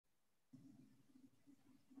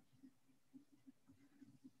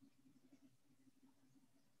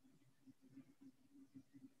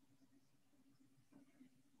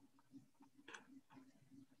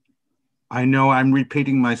I know I'm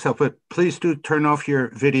repeating myself, but please do turn off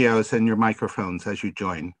your videos and your microphones as you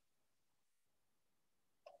join.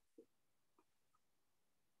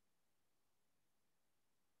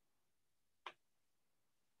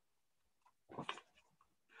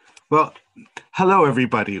 Well, hello,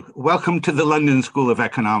 everybody. Welcome to the London School of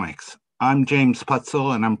Economics. I'm James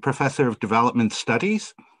Putzel, and I'm Professor of Development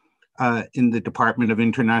Studies in the Department of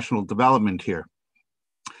International Development here.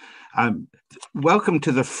 Welcome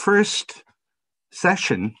to the first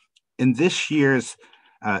session in this year's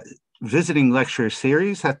visiting lecture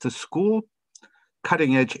series at the school,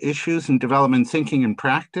 Cutting Edge Issues in Development Thinking and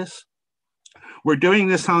Practice. We're doing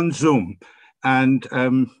this on Zoom, and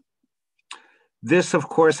this, of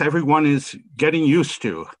course, everyone is getting used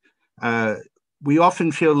to. We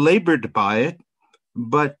often feel labored by it,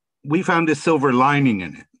 but we found a silver lining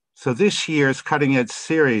in it. So this year's Cutting Edge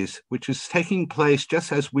series, which is taking place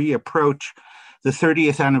just as we approach the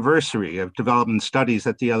 30th anniversary of development studies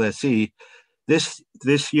at the LSE,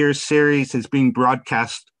 this year's series is being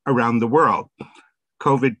broadcast around the world.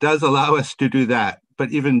 COVID does allow us to do that,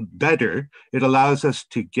 but even better, it allows us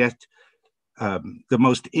to get the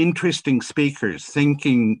most interesting speakers,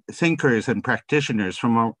 thinkers and practitioners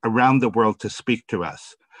from around the world to speak to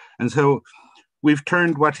us. And so we've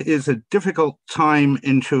turned what is a difficult time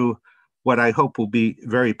into what I hope will be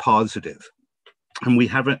very positive. And we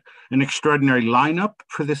have an extraordinary lineup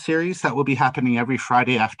for the series that will be happening every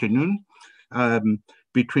Friday afternoon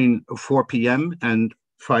between 4 p.m. and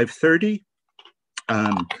 5:30.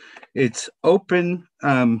 It's open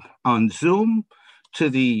on Zoom to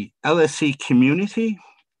the LSE community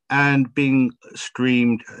and being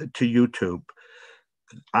streamed to YouTube.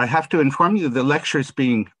 I have to inform you the lecture is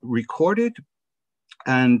being recorded,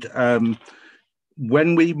 and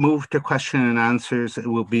when we move to question and answers, it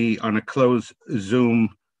will be on a closed Zoom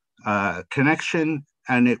connection,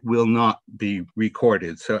 and it will not be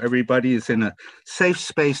recorded. So everybody is in a safe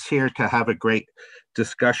space here to have a great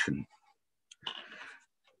discussion.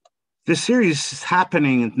 The series is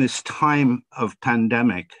happening in this time of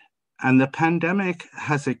pandemic, and the pandemic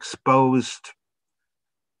has exposed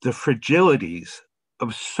the fragilities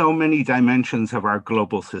of so many dimensions of our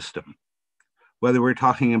global system. Whether we're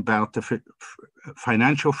talking about the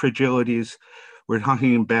financial fragilities, we're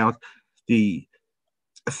talking about the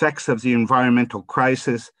effects of the environmental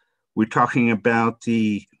crisis, we're talking about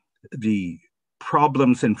the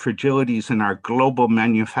problems and fragilities in our global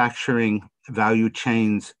manufacturing value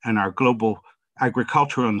chains and our global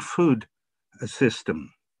agricultural and food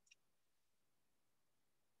system.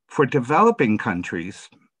 For developing countries,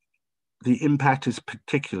 the impact is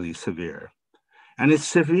particularly severe. And it's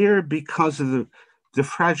severe because of the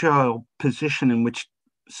fragile position in which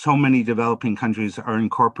so many developing countries are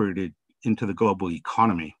incorporated into the global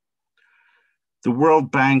economy. The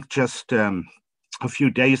World Bank just a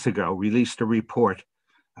few days ago released a report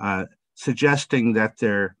suggesting that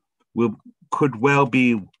there could well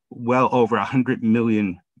be well over 100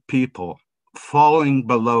 million people falling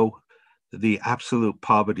below the absolute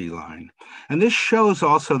poverty line. And this shows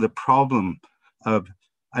also the problem of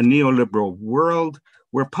a neoliberal world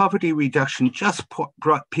where poverty reduction just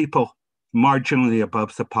brought people marginally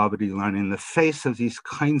above the poverty line in the face of these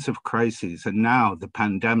kinds of crises. And now the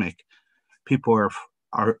pandemic, people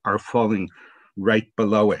are falling right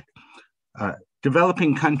below it.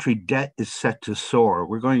 Developing country debt is set to soar.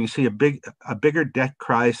 We're going to see a bigger debt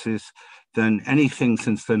crisis than anything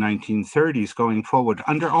since the 1930s going forward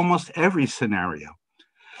under almost every scenario.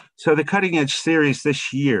 So the Cutting Edge series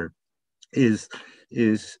this year is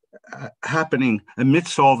happening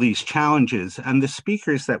amidst all these challenges, and the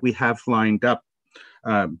speakers that we have lined up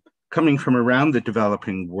coming from around the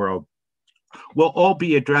developing world will all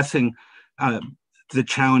be addressing the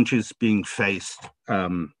challenges being faced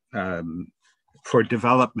for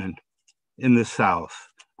development in the South.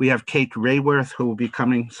 We have Kate Rayworth, who will be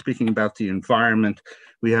coming, speaking about the environment.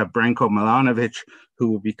 We have Branko Milanovic, who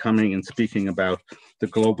will be coming and speaking about the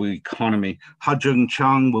global economy. Ha-Jung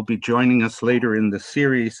Chang will be joining us later in the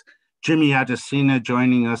series. Jimmy Adesina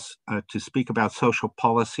joining us to speak about social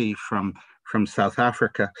policy from South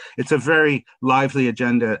Africa. It's a very lively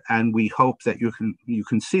agenda, and we hope that you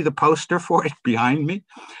can see the poster for it behind me,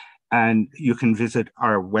 and you can visit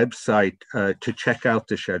our website to check out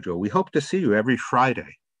the schedule. We hope to see you every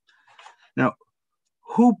Friday. Now,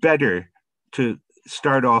 who better to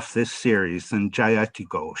start off this series than Jayati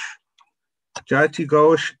Ghosh? Jayati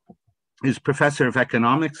Ghosh is Professor of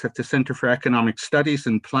Economics at the Center for Economic Studies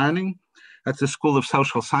and Planning at the School of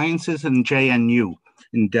Social Sciences in JNU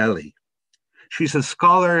in Delhi. She's a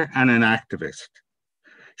scholar and an activist.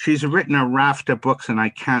 She's written a raft of books, and I'll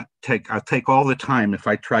take all the time if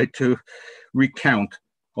I try to recount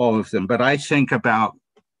all of them. But I think about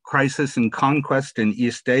Crisis and Conquest in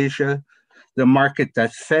East Asia, The Market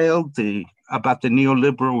That Failed, about the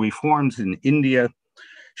neoliberal reforms in India.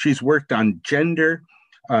 She's worked on gender.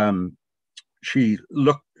 She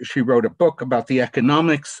wrote a book about the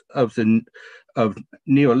economics of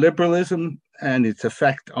neoliberalism and its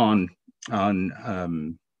effect on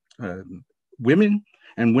women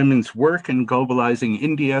and women's work in globalizing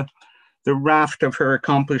India. The raft of her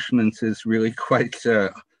accomplishments is really quite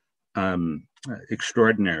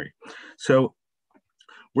extraordinary. So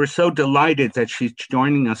we're so delighted that she's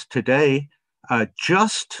joining us today,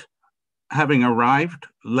 just having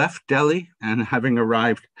left Delhi and having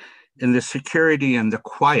arrived in the security and the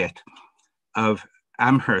quiet of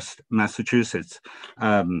Amherst, Massachusetts.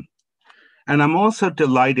 And I'm also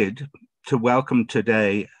delighted to welcome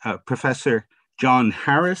today Professor John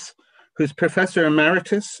Harris, who's Professor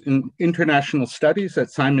Emeritus in International Studies at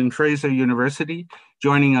Simon Fraser University,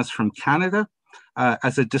 joining us from Canada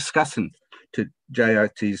as a discussant to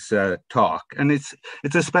Jayati's talk. And it's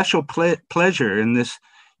a special pleasure in this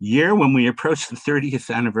year when we approach the 30th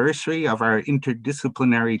anniversary of our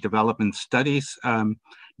Interdisciplinary Development Studies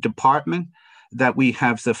department that we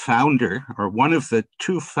have the founder, or one of the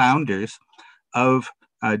two founders of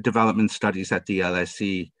development studies at the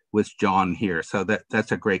LSE with John here. So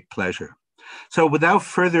that's a great pleasure. So without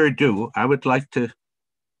further ado, I would like to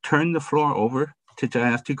turn the floor over to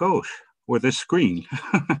Jayati Ghosh, or the screen.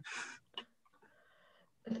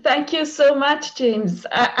 Thank you so much, James.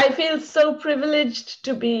 I feel so privileged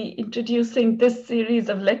to be introducing this series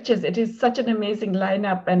of lectures. It is such an amazing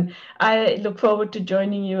lineup, and I look forward to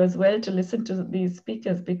joining you as well to listen to these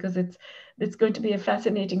speakers, because it's going to be a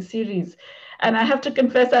fascinating series. And I have to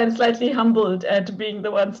confess, I'm slightly humbled at being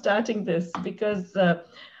the one starting this, because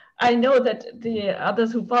I know that the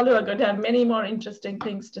others who follow are going to have many more interesting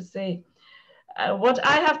things to say. What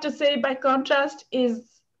I have to say, by contrast, is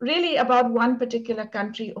really about one particular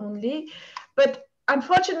country only, but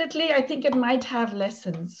unfortunately, I think it might have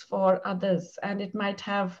lessons for others, and it might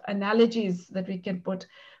have analogies that we can put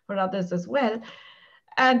for others as well.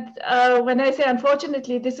 And when I say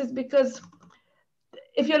unfortunately, this is because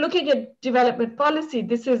if you're looking at development policy,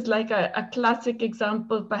 this is like a classic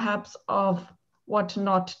example, perhaps, of what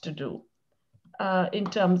not to do in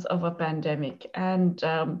terms of a pandemic. And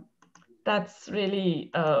that's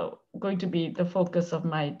really going to be the focus of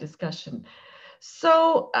my discussion.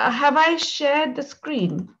 So have I shared the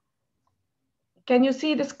screen? Can you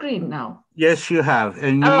see the screen now? Yes, you have.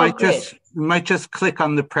 And you might just click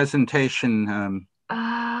on the presentation.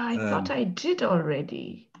 I thought I did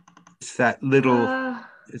already. It's that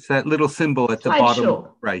little symbol at the bottom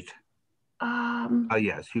show. Right. Oh,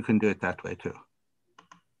 yes, you can do it that way too.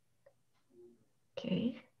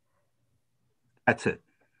 Okay. That's it.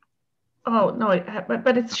 Oh no,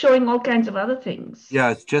 but it's showing all kinds of other things.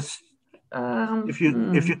 Yeah, it's just if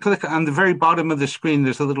you click on the very bottom of the screen,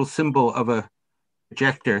 there's a little symbol of a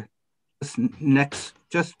projector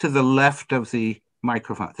just to the left of the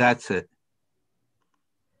microphone. That's it.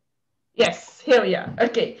 Yes, here we are.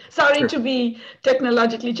 Okay, sorry to be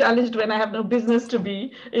technologically challenged when I have no business to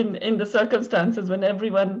be in the circumstances when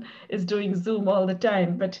everyone is doing Zoom all the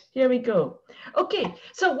time, but here we go. Okay,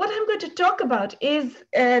 so what I'm going to talk about is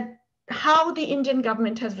how the Indian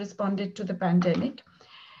government has responded to the pandemic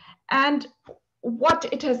and what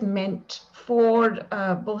it has meant for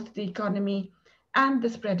both the economy and the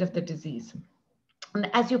spread of the disease. And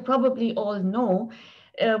as you probably all know,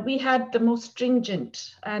 we had the most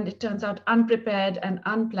stringent and it turns out unprepared and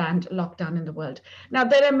unplanned lockdown in the world. Now,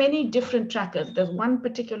 there are many different trackers. There's one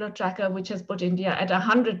particular tracker which has put India at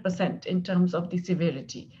 100% in terms of the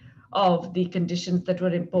severity of the conditions that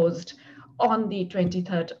were imposed on the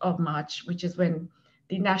 23rd of March, which is when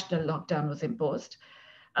the national lockdown was imposed.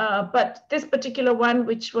 But this particular one,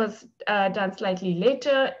 which was done slightly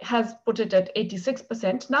later, has put it at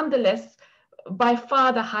 86%. Nonetheless, by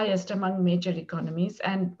far the highest among major economies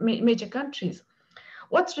and major countries.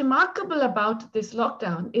 What's remarkable about this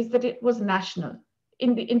lockdown is that it was national.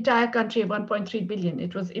 In the entire country of 1.3 billion,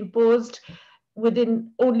 it was imposed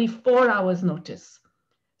within only 4 hours notice.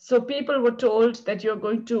 So people were told that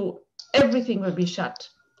everything will be shut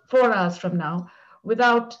 4 hours from now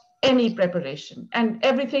without any preparation. And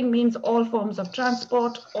everything means all forms of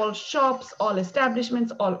transport, all shops, all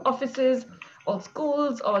establishments, all offices, all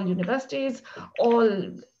schools, all universities,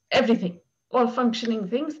 everything, all functioning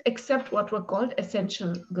things, except what were called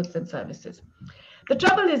essential goods and services. The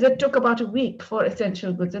trouble is it took about a week for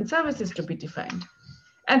essential goods and services to be defined.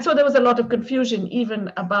 And so there was a lot of confusion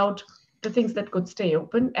even about the things that could stay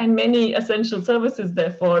open, and many essential services,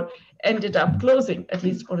 therefore, ended up closing, at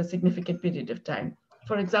least for a significant period of time.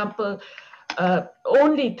 For example,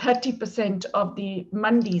 only 30% of the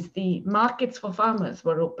mandis, the markets for farmers,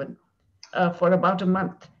 were open for about a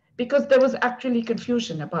month, because there was actually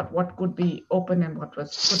confusion about what could be open and what could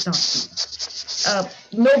not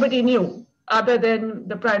be. Nobody knew, other than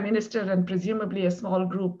the Prime Minister and presumably a small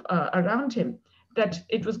group around him, that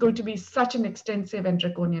it was going to be such an extensive and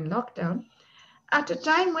draconian lockdown at a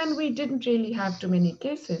time when we didn't really have too many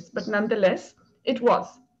cases. But nonetheless, it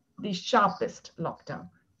was the sharpest lockdown.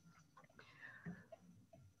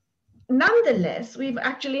 Nonetheless, we've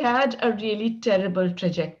actually had a really terrible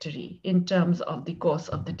trajectory in terms of the course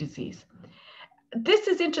of the disease. This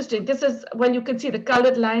is interesting. This is, well, you can see the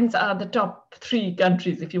colored lines are the top 3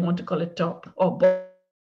 countries, if you want to call it top or bottom.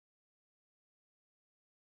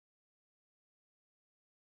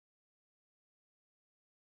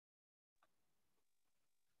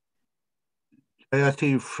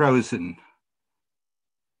 Jayati, frozen.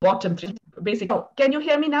 Bottom 3, basically. Oh, can you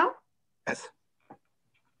hear me now? Yes.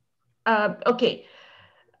 Okay.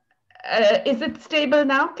 Is it stable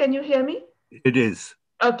now? Can you hear me? It is.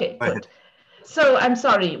 Okay, good. So I'm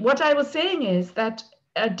sorry. What I was saying is that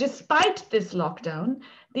despite this lockdown,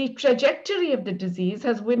 the trajectory of the disease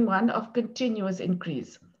has been one of continuous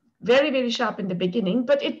increase. Very, very sharp in the beginning,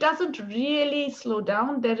 but it doesn't really slow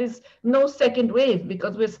down. There is no second wave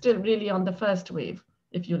because we're still really on the first wave,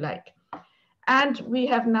 if you like. And we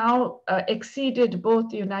have now exceeded both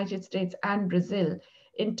the United States and Brazil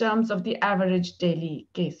in terms of the average daily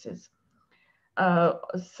cases,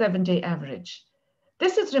 7-day average.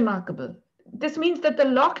 This is remarkable. This means that the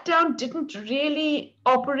lockdown didn't really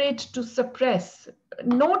operate to suppress.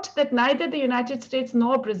 Note that neither the United States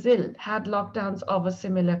nor Brazil had lockdowns of a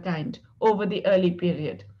similar kind over the early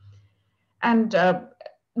period. And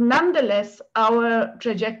nonetheless, our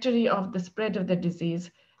trajectory of the spread of the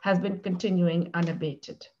disease has been continuing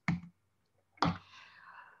unabated.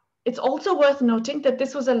 It's also worth noting that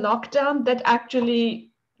this was a lockdown that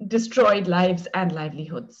actually destroyed lives and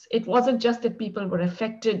livelihoods. It wasn't just that people were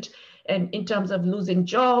affected in terms of losing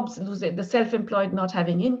jobs, losing the self-employed not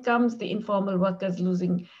having incomes, the informal workers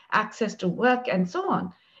losing access to work, and so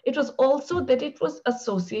on. It was also that it was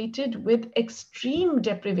associated with extreme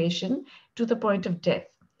deprivation to the point of death.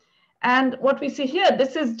 And what we see here,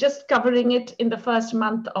 this is just covering it in the first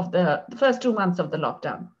month of the first 2 months of the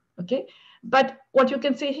lockdown, okay? But what you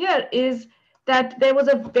can see here is that there was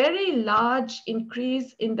a very large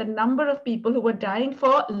increase in the number of people who were dying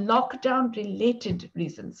for lockdown-related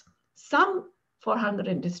reasons. Some for hunger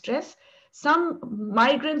and distress, some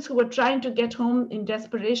migrants who were trying to get home in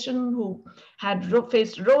desperation, who had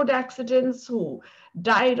faced road accidents, who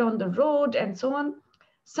died on the road, and so on.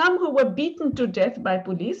 Some who were beaten to death by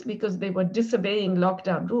police because they were disobeying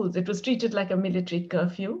lockdown rules. It was treated like a military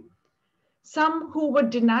curfew. Some who were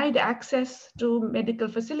denied access to medical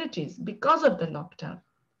facilities because of the lockdown.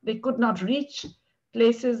 They could not reach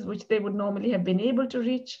places which they would normally have been able to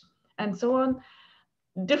reach, and so on.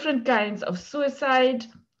 Different kinds of suicide,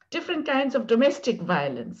 different kinds of domestic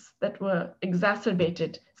violence that were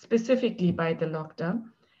exacerbated specifically by the lockdown.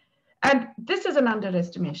 And this is an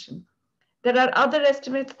underestimation. There are other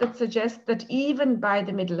estimates that suggest that even by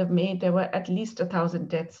the middle of May, there were at least 1,000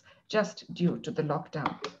 deaths just due to the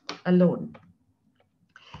lockdown alone.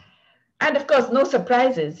 And of course, no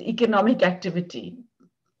surprises, economic activity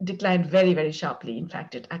declined very, very sharply. In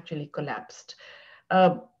fact, it actually collapsed.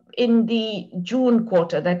 In the June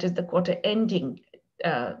quarter, that is the quarter ending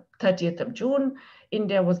 30th of June,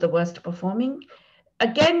 India was the worst performing.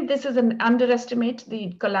 Again, this is an underestimate,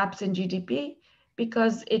 the collapse in GDP,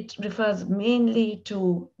 because it refers mainly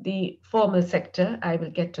to the formal sector. I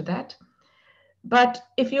will get to that. But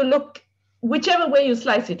if you look, whichever way you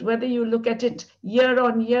slice it, whether you look at it year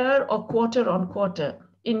on year or quarter on quarter,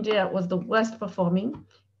 India was the worst performing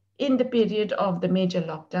in the period of the major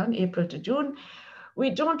lockdown, April to June. We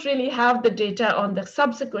don't really have the data on the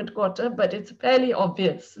subsequent quarter, but it's fairly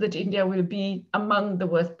obvious that India will be among the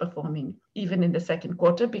worst performing, even in the second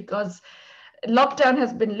quarter, because lockdown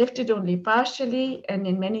has been lifted only partially, and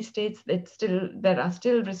in many states there are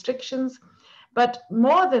still restrictions. But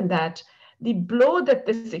more than that, the blow that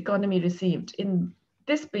this economy received in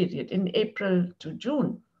this period, in April to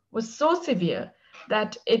June, was so severe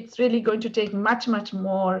that it's really going to take much, much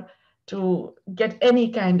more to get any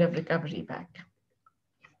kind of recovery back.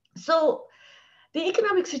 So the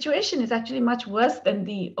economic situation is actually much worse than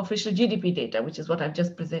the official GDP data, which is what I've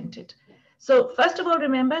just presented. So first of all,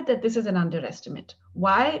 remember that this is an underestimate.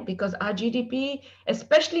 Why? Because our GDP,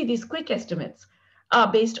 especially these quick estimates,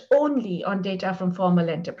 are based only on data from formal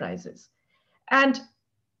enterprises. And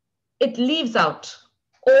it leaves out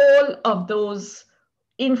all of those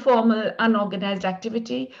informal, unorganized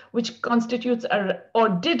activity, which constitutes or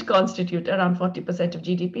did constitute around 40% of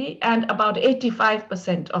GDP and about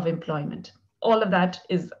 85% of employment. All of that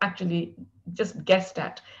is actually just guessed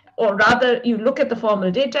at. Or rather, you look at the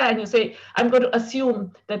formal data and you say, I'm going to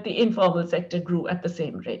assume that the informal sector grew at the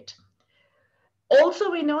same rate.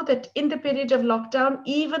 Also, we know that in the period of lockdown,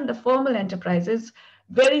 even the formal enterprises,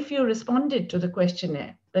 very few responded to the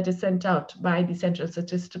questionnaire that is sent out by the Central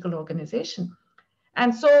Statistical Organization.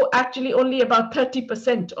 And so actually only about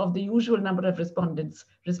 30% of the usual number of respondents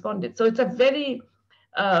responded. So it's a very,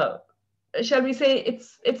 shall we say,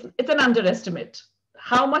 it's an underestimate.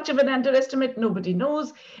 How much of an underestimate, nobody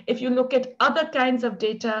knows. If you look at other kinds of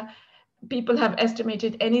data, people have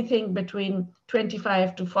estimated anything between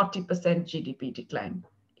 25 to 40% GDP decline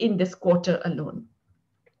in this quarter alone.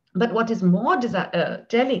 But what is more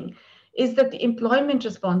telling is that the employment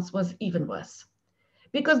response was even worse,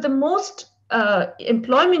 because the most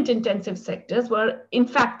employment intensive sectors were in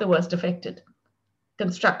fact the worst affected.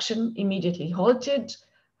 Construction immediately halted,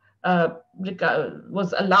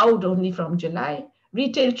 was allowed only from July.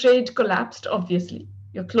 Retail trade collapsed, obviously.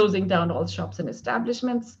 You're closing down all shops and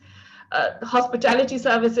establishments. Hospitality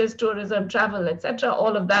services, tourism, travel, etc.,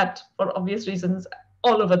 all of that, for obvious reasons,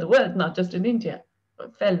 all over the world, not just in India,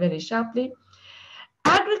 fell very sharply.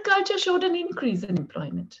 Agriculture showed an increase in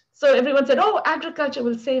employment. So everyone said, oh, agriculture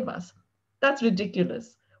will save us. That's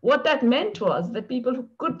ridiculous. What that meant was that people who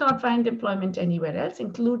could not find employment anywhere else,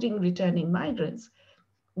 including returning migrants,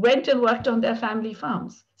 went and worked on their family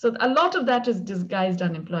farms. So a lot of that is disguised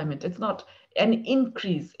unemployment. It's not an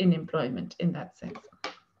increase in employment in that sense.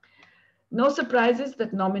 No surprises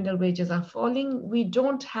that nominal wages are falling. We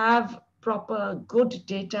don't have proper good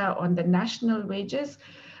data on the national wages,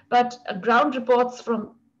 but ground reports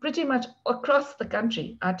from pretty much across the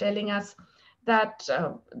country are telling us that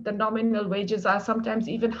the nominal wages are sometimes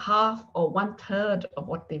even half or 1/3 of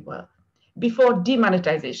what they were before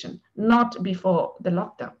demonetization, not before the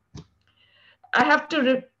lockdown. I have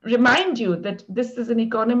to remind you that this is an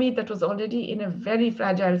economy that was already in a very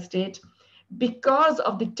fragile state because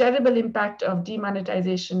of the terrible impact of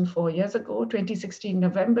demonetization 4 years ago. 2016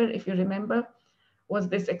 November, if you remember, was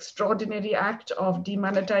this extraordinary act of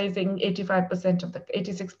demonetizing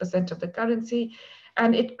 86% of the currency.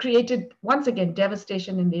 And it created, once again,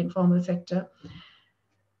 devastation in the informal sector,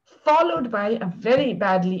 followed by a very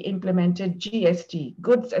badly implemented GST,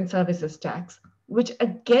 goods and services tax, which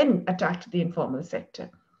again attacked the informal sector.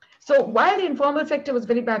 So while the informal sector was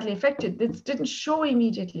very badly affected, this didn't show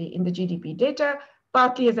immediately in the GDP data,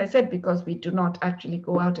 partly, as I said, because we do not actually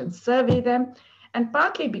go out and survey them, and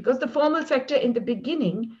partly because the formal sector in the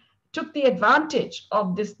beginning took the advantage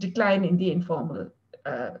of this decline in the informal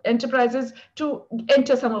enterprises to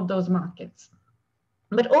enter some of those markets.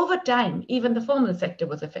 But over time, even the formal sector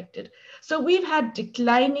was affected. So we've had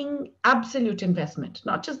declining absolute investment,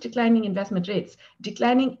 not just declining investment rates,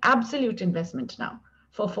 declining absolute investment now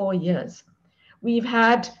for 4 years. We've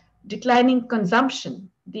had declining consumption.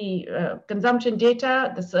 The consumption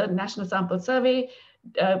data, the National Sample Survey,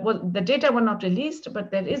 the data were not released, but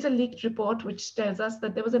there is a leaked report which tells us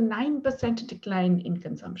that there was a 9% decline in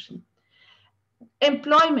consumption.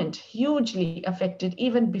 Employment hugely affected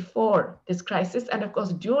even before this crisis. And of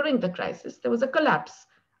course, during the crisis, there was a collapse,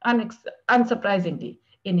 unsurprisingly,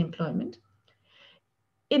 in employment.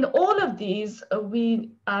 In all of these,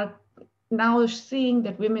 we are now seeing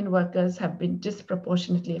that women workers have been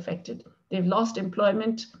disproportionately affected. They've lost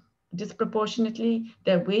employment disproportionately.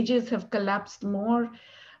 Their wages have collapsed more.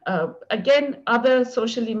 Again, other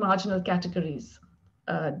socially marginal categories,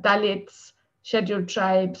 Dalits, scheduled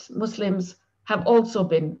tribes, Muslims, have also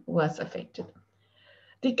been worse affected.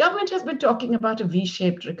 The government has been talking about a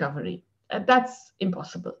V-shaped recovery. That's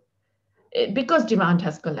impossible because demand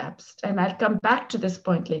has collapsed. And I'll come back to this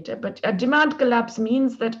point later, but a demand collapse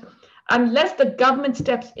means that unless the government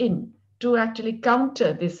steps in to actually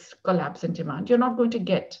counter this collapse in demand, you're not going to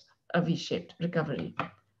get a V-shaped recovery.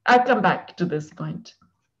 I'll come back to this point.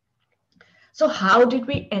 So how did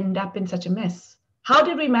we end up in such a mess? How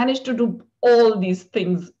did we manage to do all these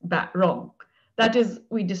things wrong? That is,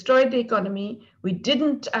 we destroyed the economy, we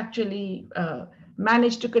didn't actually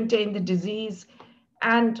manage to contain the disease,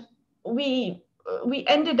 and we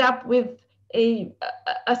ended up with a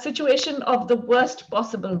situation of the worst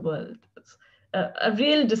possible world, a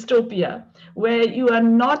real dystopia, where you are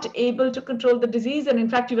not able to control the disease, and in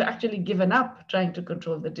fact, you've actually given up trying to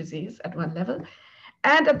control the disease at one level.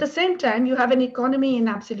 And at the same time, you have an economy in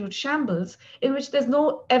absolute shambles in which there's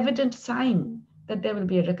no evident sign that there will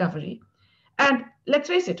be a recovery. And let's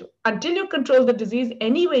face it, until you control the disease,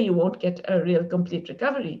 anyway, you won't get a real complete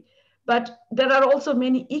recovery. But there are also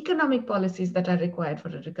many economic policies that are required for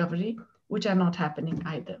a recovery, which are not happening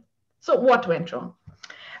either. So what went wrong?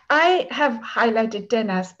 I have highlighted 10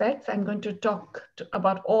 aspects. I'm going to talk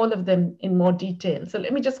about all of them in more detail. So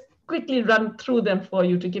let me just quickly run through them for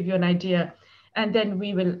you to give you an idea, and then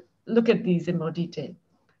we will look at these in more detail.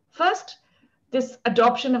 First, this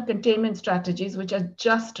adoption of containment strategies, which are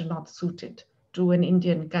just not suited to an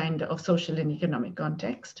Indian kind of social and economic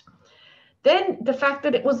context. Then the fact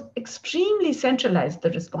that it was extremely centralized, the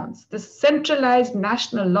response, the centralized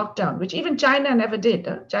national lockdown, which even China never did.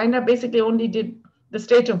 China basically only did the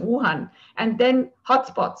state of Wuhan, and then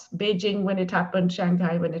hotspots, Beijing when it happened,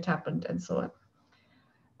 Shanghai when it happened, and so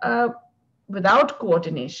on. Without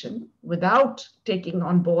coordination, without taking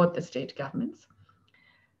on board the state governments,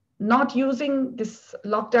 not using this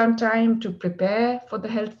lockdown time to prepare for the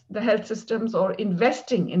health systems or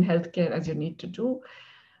investing in healthcare as you need to do.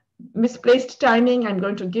 Misplaced timing, I'm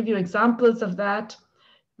going to give you examples of that.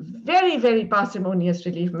 Very, very parsimonious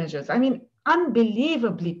relief measures. I mean,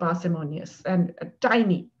 unbelievably parsimonious and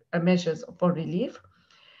tiny measures for relief.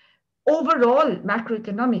 Overall,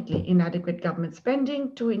 macroeconomically inadequate government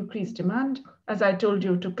spending to increase demand, as I told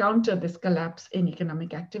you, to counter this collapse in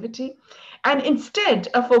economic activity. And instead,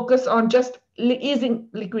 a focus on just easing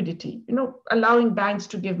liquidity, allowing banks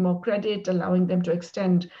to give more credit, allowing them to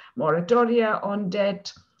extend moratoria on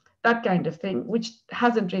debt, that kind of thing, which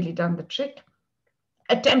hasn't really done the trick.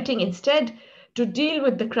 Attempting instead to deal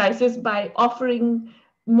with the crisis by offering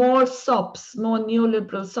more SOPs, more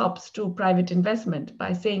neoliberal SOPs to private investment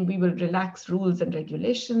by saying we will relax rules and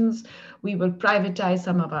regulations, we will privatize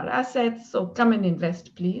some of our assets, so come and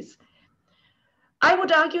invest, please. I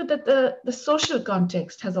would argue that the social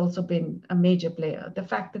context has also been a major player. The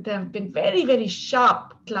fact that there have been very, very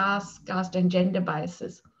sharp class, caste, and gender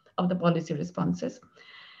biases of the policy responses.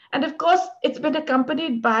 And of course, it's been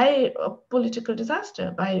accompanied by a political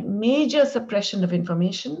disaster, by major suppression of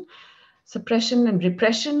information, suppression and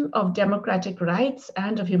repression of democratic rights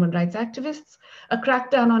and of human rights activists, a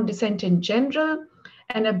crackdown on dissent in general,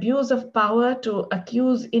 an abuse of power to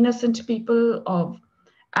accuse innocent people of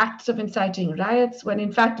acts of inciting riots, when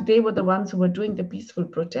in fact they were the ones who were doing the peaceful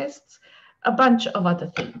protests, a bunch of other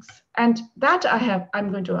things. And that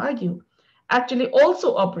I'm going to argue, actually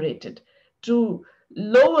also operated to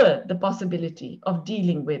lower the possibility of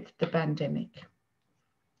dealing with the pandemic.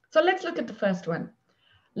 So let's look at the first one,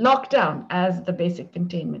 lockdown as the basic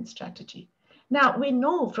containment strategy. Now, we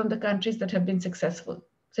know from the countries that have been successful,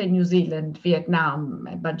 say New Zealand, Vietnam,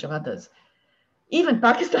 a bunch of others, even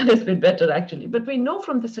Pakistan has been better actually, but we know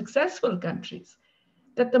from the successful countries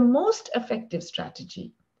that the most effective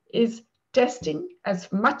strategy is testing as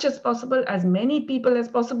much as possible, as many people as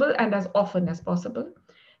possible, and as often as possible,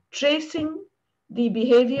 tracing the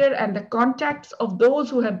behavior and the contacts of those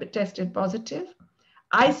who have tested positive,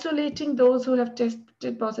 isolating those who have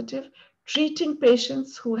tested positive, treating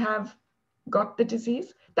patients who have got the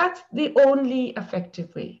disease. That's the only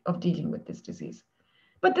effective way of dealing with this disease.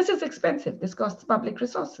 But this is expensive. This costs public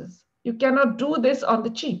resources. You cannot do this on the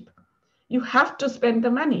cheap. You have to spend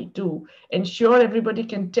the money to ensure everybody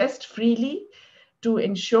can test freely, to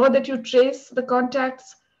ensure that you trace the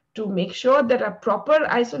contacts, to make sure there are proper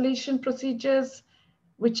isolation procedures,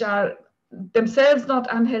 which are themselves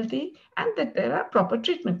not unhealthy, and that there are proper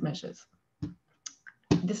treatment measures.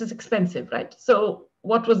 This is expensive, right? So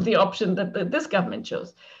what was the option that this government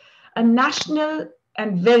chose? A national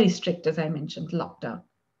and very strict, as I mentioned, lockdown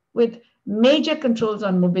with major controls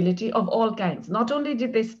on mobility of all kinds. Not only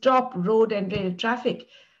did they stop road and rail traffic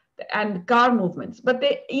and car movements, but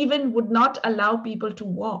they even would not allow people to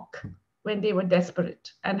walk when they were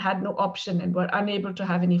desperate and had no option and were unable to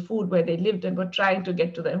have any food where they lived and were trying to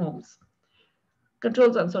get to their homes.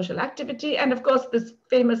 Controls on social activity, and of course, this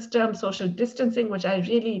famous term social distancing, which I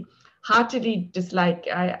really heartily dislike.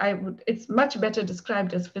 It's much better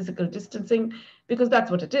described as physical distancing because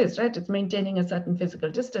that's what it is, right? It's maintaining a certain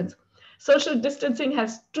physical distance. Social distancing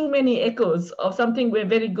has too many echoes of something we're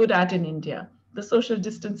very good at in India, the social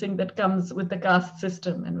distancing that comes with the caste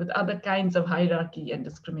system and with other kinds of hierarchy and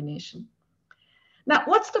discrimination. Now,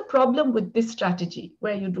 what's the problem with this strategy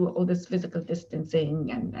where you do all this physical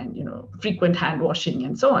distancing and frequent hand washing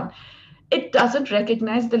and so on? It doesn't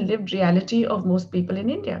recognize the lived reality of most people in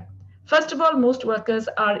India. First of all, most workers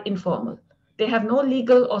are informal. They have no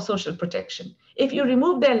legal or social protection. If you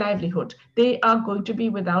remove their livelihood, they are going to be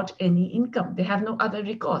without any income. They have no other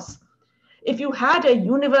recourse. If you had a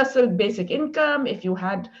universal basic income, if you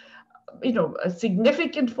had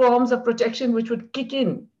significant forms of protection which would kick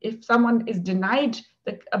in. If someone is denied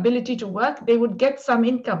the ability to work, they would get some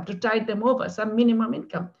income to tide them over, some minimum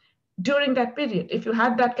income during that period. If you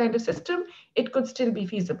had that kind of system, it could still be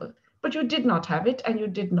feasible. But you did not have it, and you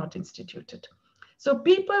did not institute it. So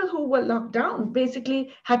people who were locked down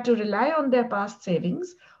basically had to rely on their past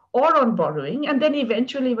savings or on borrowing, and then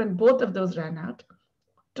eventually, when both of those ran out,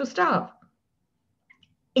 to starve.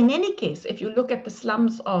 In any case, if you look at the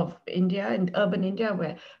slums of India and urban India,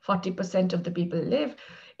 where 40% of the people live,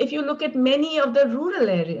 if you look at many of the rural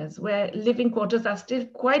areas where living quarters are still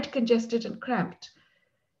quite congested and cramped,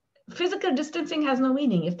 physical distancing has no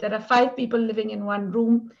meaning. If there are 5 people living in one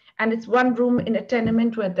room, and it's one room in a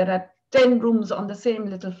tenement where there are 10 rooms on the same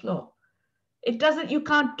little floor, you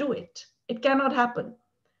can't do it. It cannot happen.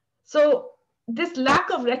 So this lack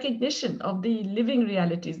of recognition of the living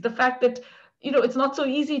realities, the fact that it's not so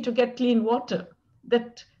easy to get clean water,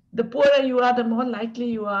 that the poorer you are, the more likely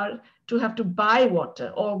you are to have to buy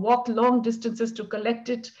water or walk long distances to collect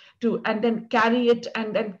it, and then carry it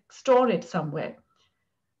and then store it somewhere.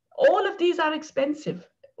 All of these are expensive,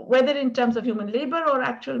 whether in terms of human labor or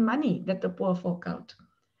actual money that the poor fork out.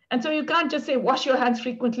 And so you can't just say, wash your hands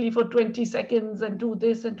frequently for 20 seconds and do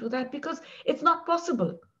this and do that, because it's not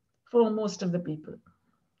possible for most of the people.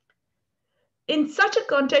 In such a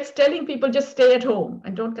context, telling people just stay at home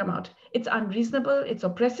and don't come out, it's unreasonable, it's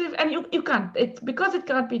oppressive, and you can't, because it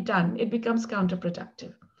can't be done, it becomes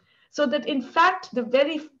counterproductive. So that in fact,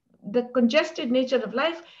 the congested nature of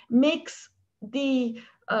life makes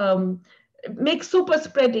super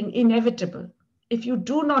spreading inevitable if you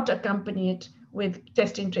do not accompany it with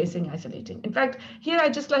testing, tracing, isolating. In fact, here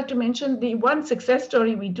I'd just like to mention the one success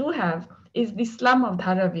story we do have is the slum of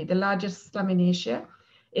Dharavi, the largest slum in Asia.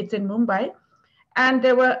 It's in Mumbai. And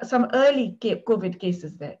there were some early COVID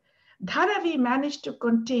cases there. Dharavi managed to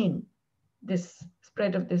contain this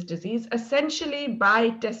spread of this disease essentially by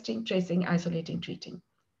testing, tracing, isolating, treating.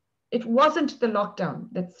 It wasn't the lockdown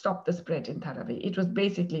that stopped the spread in Dharavi. It was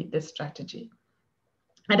basically this strategy.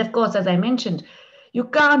 And of course, as I mentioned, you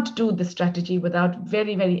can't do this strategy without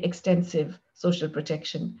very, very extensive social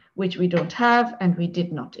protection, which we don't have and we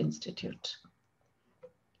did not institute.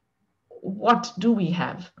 What do we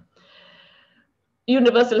have?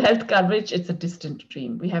 Universal health coverage, it's a distant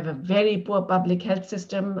dream. We have a very poor public health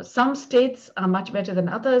system. Some states are much better than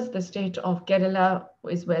others. The state of Kerala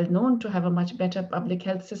is well known to have a much better public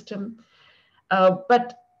health system.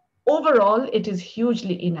 But overall, it is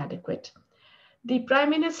hugely inadequate. The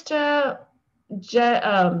Prime Minister,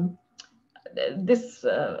 Jan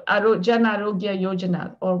Arogya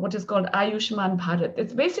Yojana, or what is called Ayushman Bharat,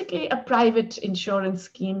 it's basically a private insurance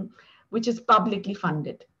scheme which is publicly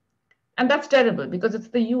funded. And that's terrible because it's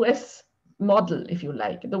the US model, if you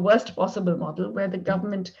like, the worst possible model where the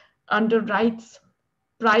government underwrites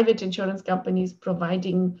private insurance companies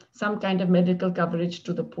providing some kind of medical coverage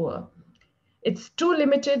to the poor. It's too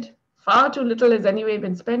limited, far too little has anyway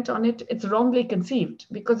been spent on it. It's wrongly conceived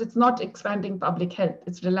because it's not expanding public health.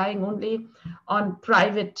 It's relying only on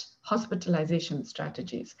private hospitalization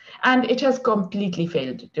strategies. And it has completely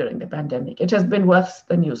failed during the pandemic. It has been worse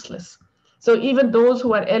than useless. So even those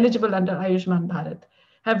who are eligible under Ayushman Bharat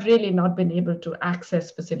have really not been able to access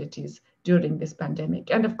facilities during this pandemic.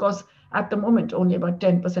 And of course, at the moment, only about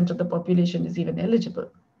 10% of the population is even eligible.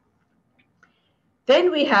 Then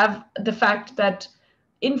we have the fact that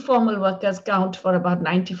informal workers count for about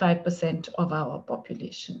 95% of our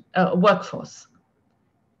population, workforce.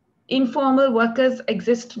 Informal workers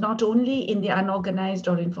exist not only in the unorganized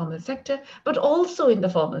or informal sector, but also in the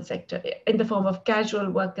formal sector, in the form of casual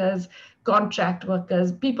workers, contract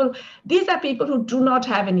workers, these are people who do not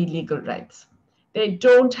have any legal rights. They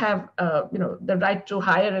don't have, the right to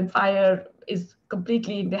hire and fire is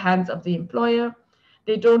completely in the hands of the employer.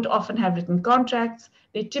 They don't often have written contracts.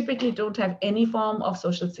 They typically don't have any form of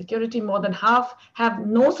social security. More than half have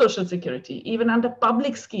no social security, even under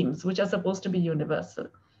public schemes, which are supposed to be universal.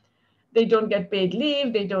 They don't get paid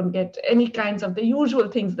leave. They don't get any kinds of the usual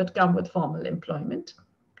things that come with formal employment.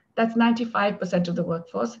 That's 95% of the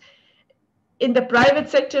workforce. In the private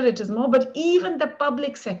sector, it is more, but even the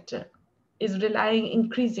public sector is relying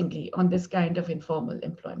increasingly on this kind of informal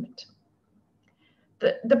employment.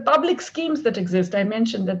 The public schemes that exist, I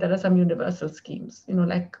mentioned that there are some universal schemes,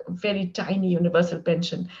 like a very tiny universal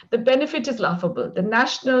pension. The benefit is laughable. The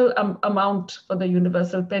national amount for the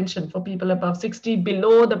universal pension for people above 60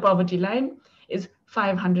 below the poverty line is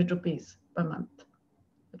 500 rupees per month.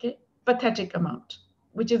 Okay, pathetic amount,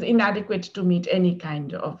 which is inadequate to meet any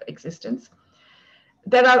kind of existence.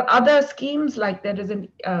 There are other schemes, like there is an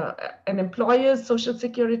employer's social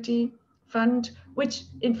security fund, which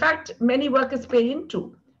in fact many workers pay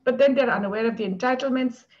into, but then they're unaware of the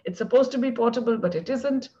entitlements. It's supposed to be portable, but it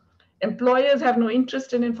isn't. Employers have no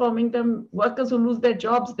interest in informing them. Workers who lose their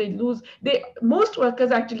jobs, most workers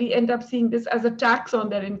actually end up seeing this as a tax on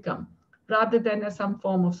their income rather than as some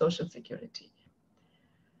form of social security.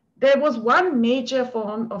 There was one major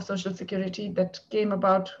form of social security that came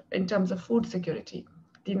about in terms of food security,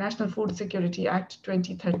 the National Food Security Act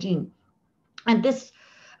 2013. And this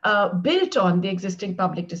built on the existing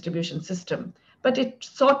public distribution system, but it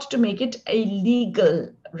sought to make it a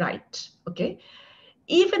legal right, okay?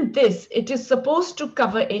 Even this, it is supposed to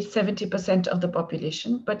cover 70% of the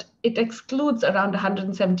population, but it excludes around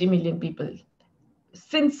 170 million people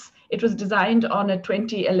since it was designed on a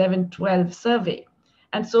 2011-12 survey.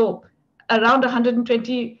 And so around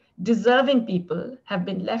 120 deserving people have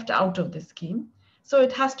been left out of the scheme. So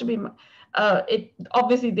it has to be,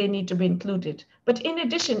 obviously they need to be included. But in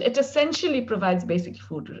addition, it essentially provides basic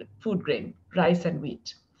food grain, rice and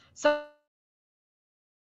wheat. Some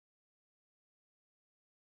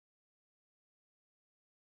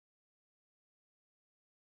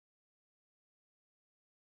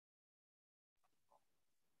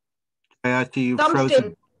Jayati, you've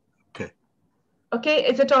frozen. Okay. Okay,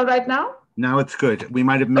 is it all right now? Now it's good. We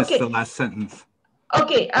might have missed the last sentence.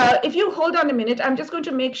 Okay, if you hold on a minute, I'm just going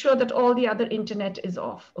to make sure that all the other internet is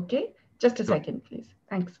off, okay? Just a second, please.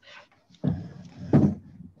 Thanks.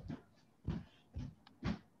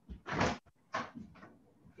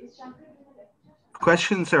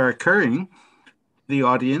 Questions are occurring. The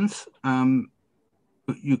audience,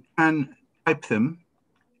 you can type them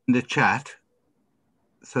in the chat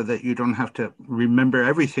so that you don't have to remember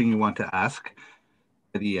everything you want to ask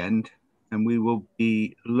at the end. And we will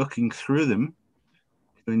be looking through them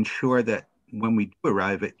to ensure that when we do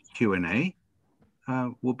arrive at Q&A,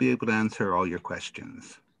 we'll be able to answer all your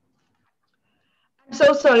questions. I'm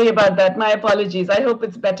so sorry about that. My apologies. I hope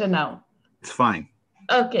it's better now. It's fine.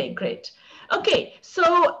 Okay, great. Okay,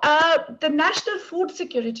 so the National Food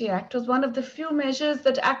Security Act was one of the few measures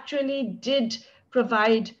that actually did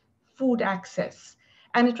provide food access.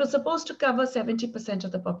 And it was supposed to cover 70%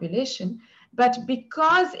 of the population. But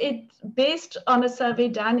because it's based on a survey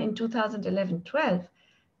done in 2011-12,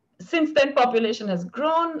 since then population has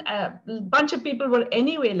grown. A bunch of people were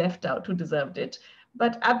anyway left out who deserved it.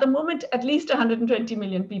 But at the moment, at least 120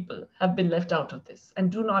 million people have been left out of this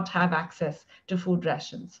and do not have access to food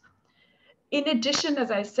rations. In addition,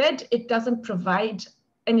 as I said, it doesn't provide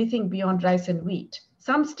anything beyond rice and wheat.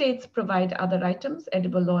 Some states provide other items,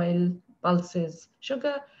 edible oil, pulses,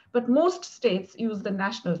 sugar, but most states use the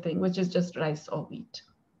national thing, which is just rice or wheat.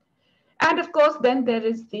 And of course, then there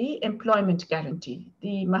is the employment guarantee,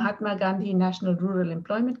 the Mahatma Gandhi National Rural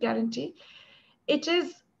Employment Guarantee. It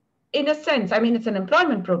is, in a sense, I mean, it's an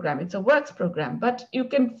employment program, it's a works program, but you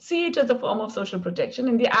can see it as a form of social protection.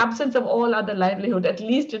 In the absence of all other livelihood, at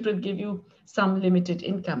least it will give you some limited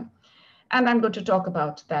income. And I'm going to talk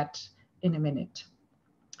about that in a minute.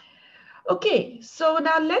 Okay, so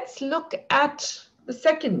now let's look at the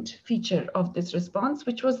second feature of this response,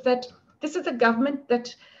 which was that this is a government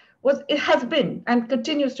that it has been and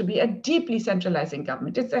continues to be a deeply centralizing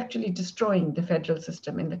government. It's actually destroying the federal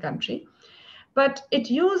system in the country. But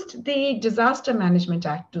it used the Disaster Management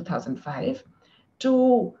Act 2005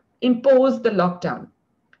 to impose the lockdown.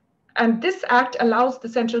 And this act allows the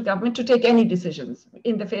central government to take any decisions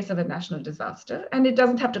in the face of a national disaster. And it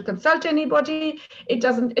doesn't have to consult anybody.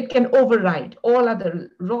 It can override all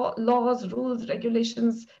other laws, rules,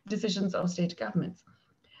 regulations, decisions of state governments.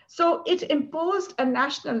 So it imposed a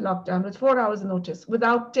national lockdown with 4 hours notice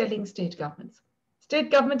without telling state governments.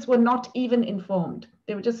 State governments were not even informed.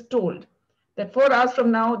 They were just told that 4 hours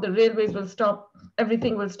from now, the railways will stop,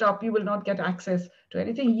 everything will stop, you will not get access to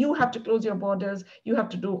anything. You have to close your borders, you have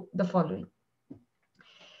to do the following.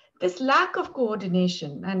 This lack of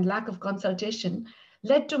coordination and lack of consultation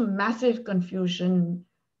led to massive confusion,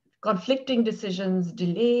 conflicting decisions,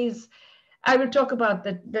 delays. I will talk about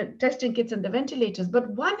the testing kits and the ventilators, but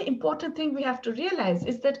one important thing we have to realize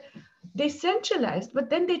is that they centralized, but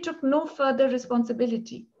then they took no further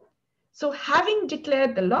responsibility. So having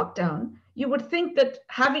declared the lockdown, you would think that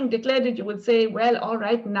having declared it, you would say, well, all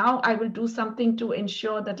right, now I will do something to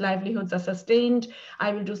ensure that livelihoods are sustained.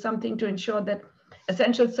 I will do something to ensure that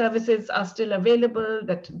essential services are still available,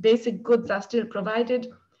 that basic goods are still provided.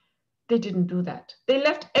 They didn't do that. They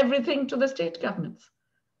left everything to the state governments.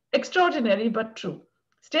 Extraordinary, but true.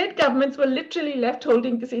 State governments were literally left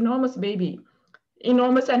holding this enormous baby,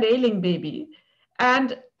 enormous and ailing baby.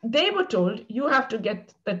 And they were told, you have to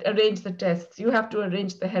arrange the tests, you have to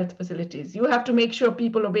arrange the health facilities, you have to make sure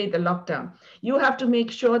people obey the lockdown, you have to make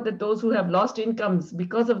sure that those who have lost incomes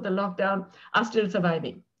because of the lockdown are still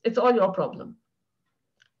surviving. It's all your problem.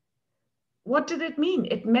 What did it mean?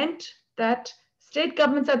 It meant that state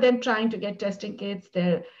governments are then trying to get testing kits.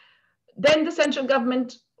 Then the central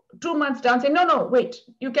government, 2 months down, say, no, no, wait,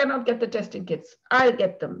 you cannot get the testing kits. I'll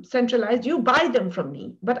get them centralized. You buy them from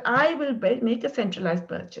me, but I will make a centralized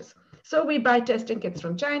purchase. So we buy testing kits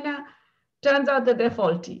from China. Turns out that they're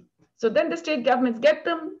faulty. So then the state governments get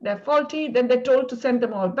them, they're faulty. Then they're told to send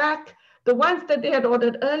them all back. The ones that they had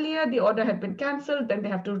ordered earlier, the order had been canceled. Then they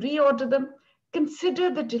have to reorder them.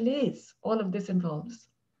 Consider the delays all of this involves.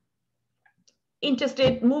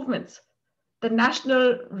 Interstate movements, the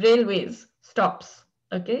national railways stops,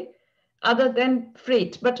 okay, other than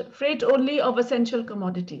freight, but freight only of essential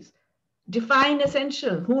commodities. Define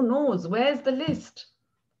essential, who knows, where's the list?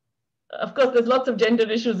 Of course, there's lots of gender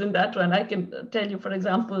issues in that one. I can tell you, for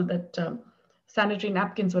example, that sanitary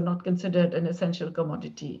napkins were not considered an essential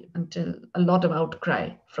commodity until a lot of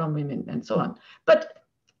outcry from women and so on. But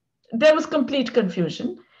there was complete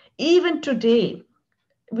confusion. Even today,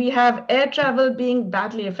 we have air travel being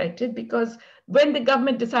badly affected because when the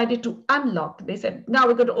government decided to unlock, they said, now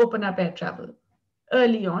we're going to open up air travel.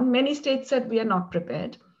 Early on, many states said we are not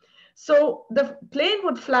prepared. So the plane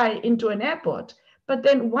would fly into an airport, but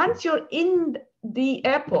then once you're in the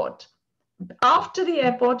airport, after the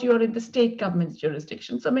airport, you're in the state government's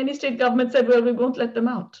jurisdiction. So many state governments said, well, we won't let them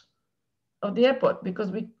out of the airport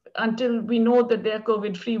because until we know that they're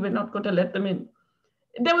COVID-free, we're not going to let them in.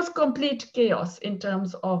 There was complete chaos in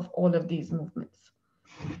terms of all of these movements.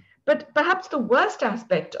 But perhaps the worst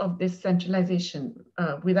aspect of this centralization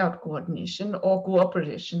without coordination or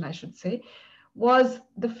cooperation, I should say, was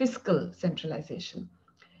the fiscal centralization.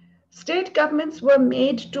 State governments were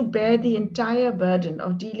made to bear the entire burden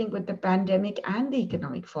of dealing with the pandemic and the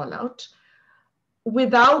economic fallout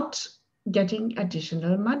without getting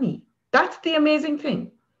additional money. That's the amazing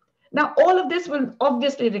thing. Now, all of this will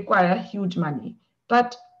obviously require huge money,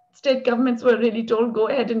 but state governments were really told, go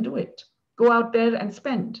ahead and do it. Go out there and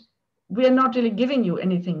spend. We are not really giving you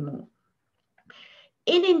anything more.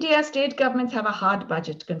 In India, state governments have a hard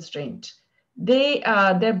budget constraint.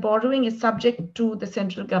 Their borrowing is subject to the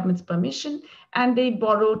central government's permission, and they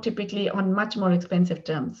borrow typically on much more expensive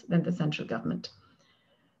terms than the central government.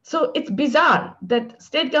 So it's bizarre that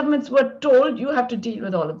state governments were told you have to deal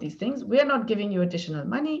with all of these things. We are not giving you additional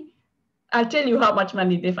money. I'll tell you how much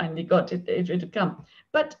money they finally got. It will come.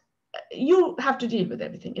 But you have to deal with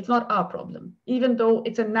everything. It's not our problem, even though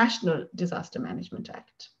it's a National Disaster Management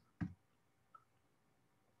Act.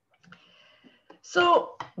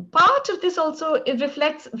 So part of this also, it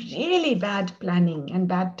reflects really bad planning and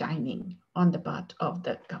bad timing on the part of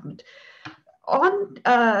the government.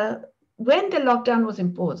 When the lockdown was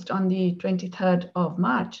imposed on the 23rd of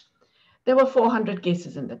March, there were 400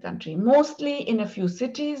 cases in the country, mostly in a few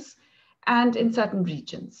cities and in certain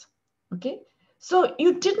regions, okay? So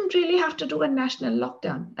you didn't really have to do a national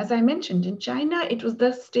lockdown. As I mentioned, in China, it was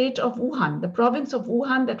the state of Wuhan, the province of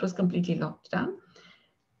Wuhan that was completely locked down,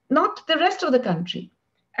 not the rest of the country.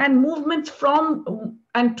 And movements from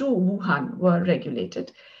and to Wuhan were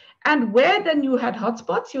regulated. And where then you had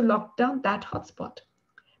hotspots, you locked down that hotspot.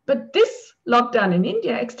 But this lockdown in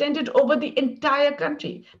India extended over the entire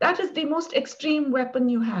country. That is the most extreme weapon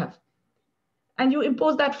you have. And you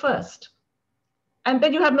impose that first. And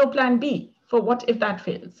then you have no plan B for what if that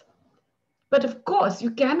fails. But of course,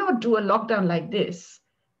 you cannot do a lockdown like this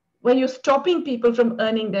where you're stopping people from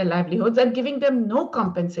earning their livelihoods and giving them no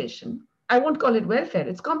compensation. I won't call it welfare,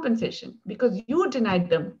 it's compensation, because you denied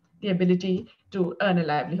them the ability to earn a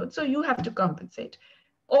livelihood. So you have to compensate.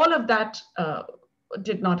 All of that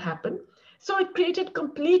did not happen. So it created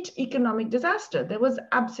complete economic disaster. There was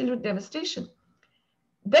absolute devastation.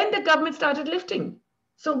 Then the government started lifting.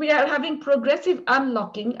 So we are having progressive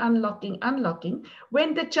unlocking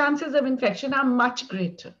when the chances of infection are much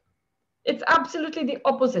greater. It's absolutely the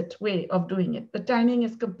opposite way of doing it. The timing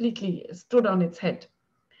is completely stood on its head.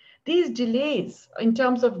 These delays in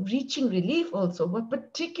terms of reaching relief also were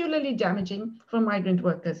particularly damaging for migrant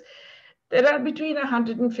workers. There are between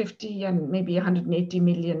 150 and maybe 180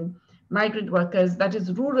 million migrant workers, that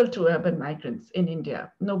is rural to urban migrants in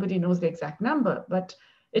India. Nobody knows the exact number, but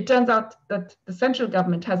it turns out that the central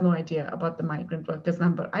government has no idea about the migrant workers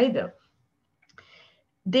number either.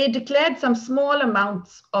 They declared some small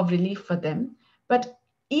amounts of relief for them, but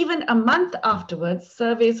even a month afterwards,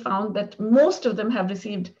 surveys found that most of them have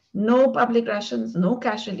received no public rations, no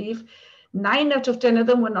cash relief. 9 out of 10 of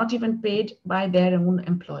them were not even paid by their own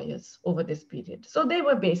employers over this period. So they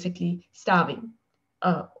were basically starving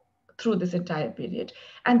through this entire period.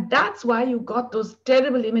 And that's why you got those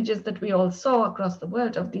terrible images that we all saw across the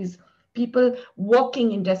world of these people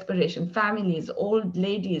walking in desperation, families, old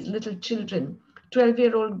ladies, little children,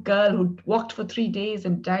 12-year-old girl who walked for 3 days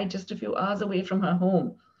and died just a few hours away from her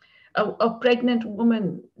home, a pregnant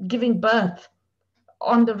woman giving birth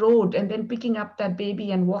on the road and then picking up that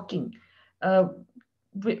baby and walking.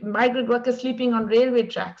 Migrant workers sleeping on railway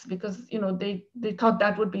tracks because they thought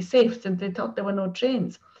that would be safe since they thought there were no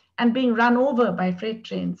trains, and being run over by freight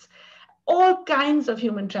trains. All kinds of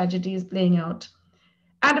human tragedies playing out.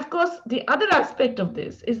 And of course, the other aspect of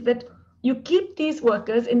this is that you keep these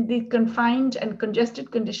workers in the confined and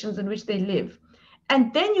congested conditions in which they live,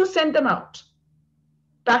 and then you send them out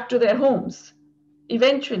back to their homes.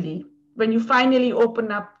 Eventually, when you finally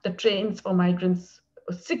open up the trains for migrants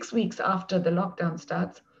 6 weeks after the lockdown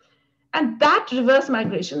starts, and that reverse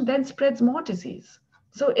migration then spreads more disease.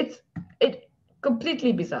 So it's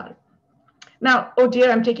completely bizarre. Now, oh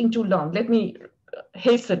dear, I'm taking too long. Let me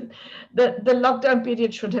hasten. The lockdown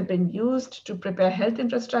period should have been used to prepare health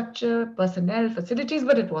infrastructure, personnel, facilities,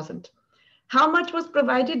 but it wasn't. How much was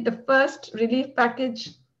provided? The first relief package,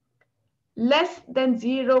 less than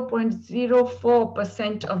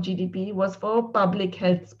 0.04% of GDP was for public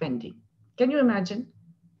health spending. Can you imagine?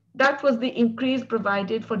 That was the increase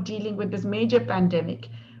provided for dealing with this major pandemic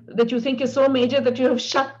that you think is so major that you have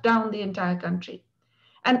shut down the entire country.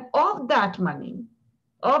 And of that money,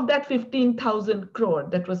 of that 15,000 crore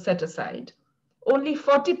that was set aside, only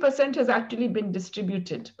 40% has actually been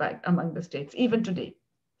distributed among the states, even today.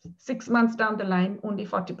 6 months down the line, only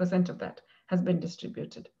 40% of that has been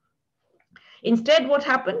distributed. Instead, what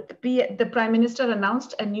happened? The Prime Minister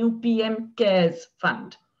announced a new PM Cares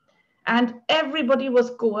Fund. And everybody was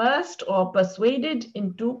coerced or persuaded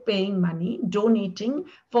into paying money, donating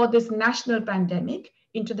for this national pandemic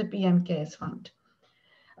into the PM Cares Fund.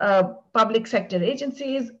 Public sector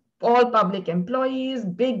agencies, all public employees,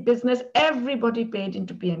 big business, everybody paid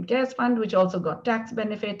into PM Cares Fund, which also got tax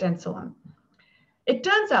benefit and so on. It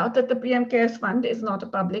turns out that the PM Cares Fund is not a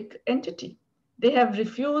public entity. They have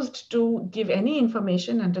refused to give any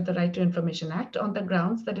information under the Right to Information Act on the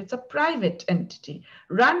grounds that it's a private entity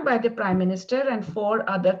run by the Prime Minister and 4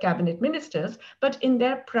 other cabinet ministers, but in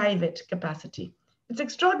their private capacity. It's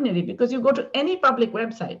extraordinary because you go to any public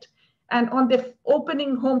website and on the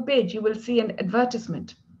opening homepage, you will see an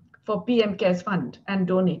advertisement for PM Cares Fund and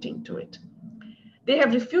donating to it. They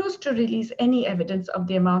have refused to release any evidence of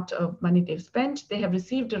the amount of money they've spent. They have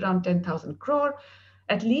received around 10,000 crore,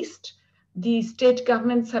 at least. The state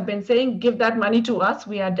governments have been saying, give that money to us,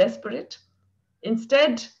 we are desperate.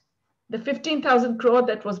 Instead, the 15,000 crore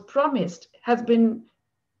that was promised has been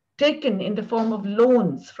taken in the form of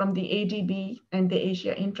loans from the ADB and the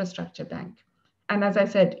Asia Infrastructure Bank. And as I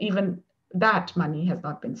said, even that money has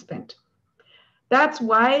not been spent. That's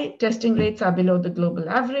why testing rates are below the global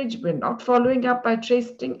average. We're not following up by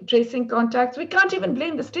tracing contacts. We can't even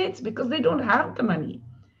blame the states because they don't have the money.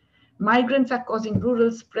 Migrants are causing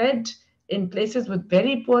rural spread in places with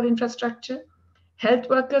very poor infrastructure. Health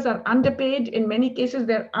workers are underpaid. In many cases,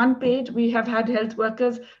 they're unpaid. We have had health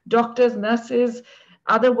workers, doctors, nurses,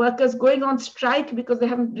 other workers going on strike because they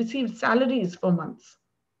haven't received salaries for months.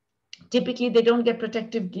 Typically, they don't get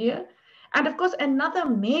protective gear. And of course, another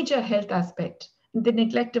major health aspect, the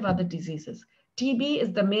neglect of other diseases. TB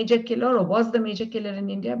is the major killer, or was the major killer in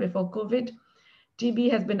India before COVID. TB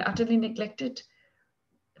has been utterly neglected.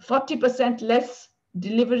 40% less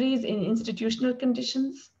deliveries in institutional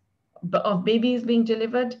conditions of babies being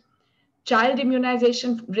delivered. Child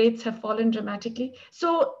immunization rates have fallen dramatically.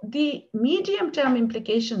 So the medium-term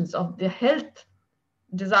implications of the health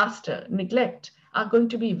disaster, neglect, are going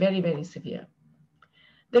to be very, very severe.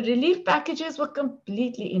 The relief packages were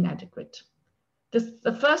completely inadequate.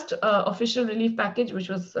 The first official relief package, which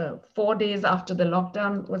was 4 days after the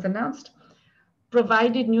lockdown was announced,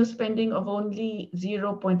 provided new spending of only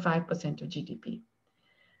 0.5% of GDP.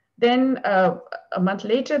 Then a month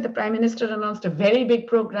later, the Prime Minister announced a very big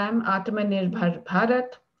program, Atmanirbhar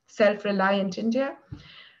Bharat, Self-Reliant India,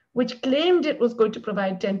 which claimed it was going to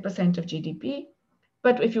provide 10% of GDP.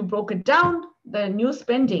 But if you broke it down, the new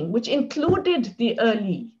spending, which included the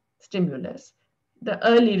early stimulus, the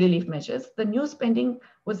early relief measures, the new spending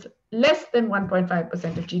was less than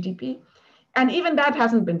 1.5% of GDP. And even that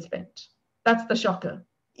hasn't been spent. That's the shocker.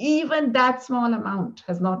 Even that small amount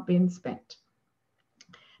has not been spent.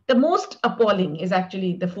 The most appalling is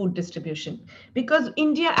actually the food distribution, because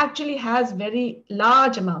India actually has very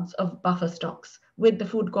large amounts of buffer stocks, with the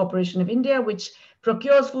Food Corporation of India, which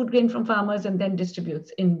procures food grain from farmers and then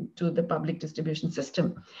distributes into the public distribution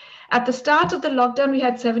system. At the start of the lockdown, we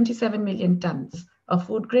had 77 million tons of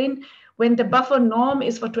food grain, when the buffer norm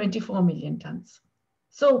is for 24 million tons.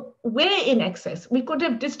 So way in excess. We could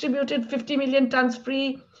have distributed 50 million tons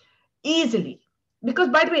free easily. Because,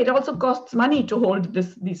 by the way, it also costs money to hold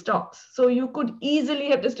these stocks. So you could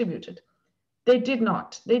easily have distributed. They did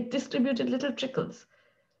not. They distributed little trickles.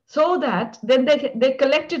 So that then they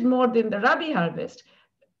collected more than the Rabi harvest.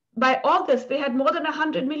 By August, they had more than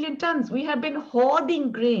 100 million tons. We have been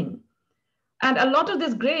hoarding grain. And a lot of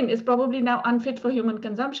this grain is probably now unfit for human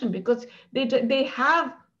consumption because they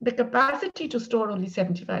have the capacity to store only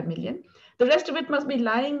 75 million. The rest of it must be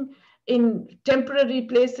lying in temporary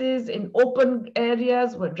places, in open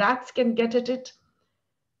areas where rats can get at it.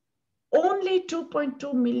 Only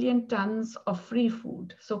 2.2 million tons of free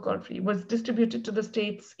food, so-called free, was distributed to the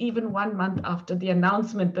states even 1 month after the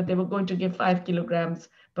announcement that they were going to give 5 kilograms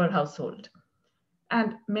per household.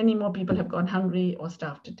 And many more people have gone hungry or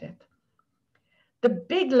starved to death. The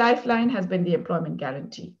big lifeline has been the employment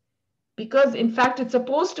guarantee, because in fact, it's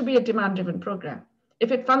supposed to be a demand-driven program.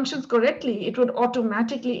 If it functions correctly, it would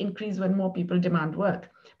automatically increase when more people demand work.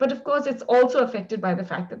 But of course, it's also affected by the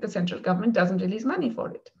fact that the central government doesn't release money for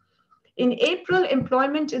it. In April,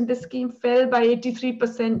 employment in this scheme fell by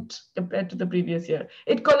 83% compared to the previous year.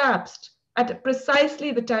 It collapsed at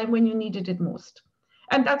precisely the time when you needed it most.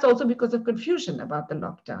 And that's also because of confusion about the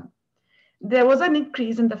lockdown. There was an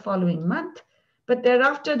increase in the following month, but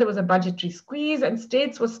thereafter there was a budgetary squeeze and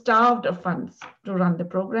states were starved of funds to run the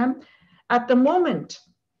program. At the moment,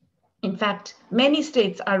 in fact, many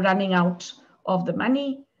states are running out of the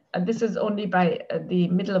money. This is only by the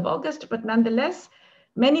middle of August, but nonetheless,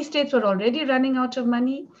 many states were already running out of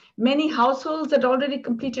money. Many households had already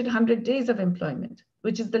completed 100 days of employment,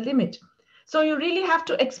 which is the limit. So you really have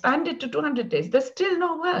to expand it to 200 days. There's still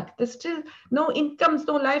no work. There's still no incomes,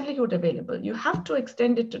 no livelihood available. You have to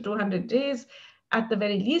extend it to 200 days at the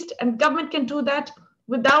very least. And government can do that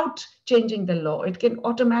without changing the law. It can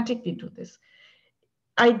automatically do this.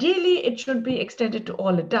 Ideally, it should be extended to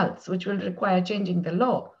all adults, which will require changing the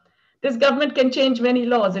law. This government can change many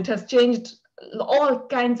laws. It has changed all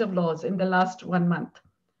kinds of laws in the last 1 month.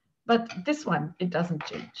 But this one, it doesn't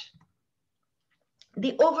change.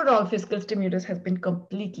 The overall fiscal stimulus has been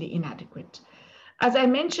completely inadequate. As I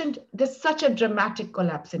mentioned, there's such a dramatic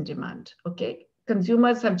collapse in demand, okay?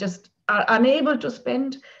 Consumers are unable to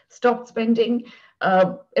spend, stopped spending.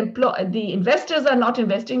 The investors are not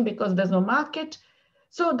investing because there's no market.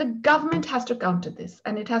 So the government has to counter this,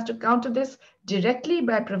 and it has to counter this directly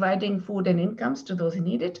by providing food and incomes to those who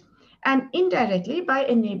need it, and indirectly by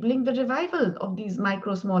enabling the revival of these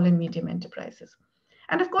micro, small, and medium enterprises.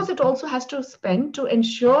 And of course, it also has to spend to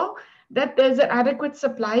ensure that there's an adequate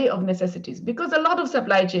supply of necessities, because a lot of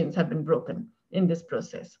supply chains have been broken in this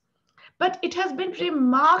process. But it has been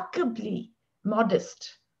remarkably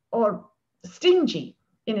modest or stingy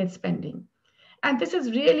in its spending. And this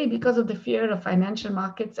is really because of the fear of financial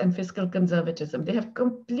markets and fiscal conservatism. They have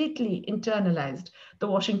completely internalized the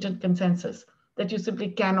Washington consensus that you simply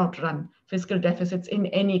cannot run fiscal deficits in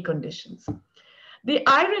any conditions. The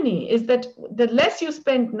irony is that the less you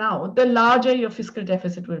spend now, the larger your fiscal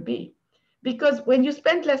deficit will be. Because when you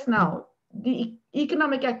spend less now, the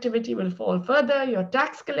economic activity will fall further, your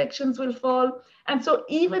tax collections will fall. And so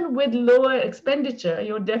even with lower expenditure,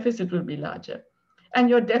 your deficit will be larger. And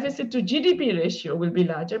your deficit to GDP ratio will be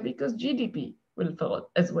larger because GDP will fall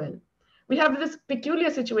as well. We have this peculiar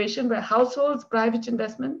situation where households, private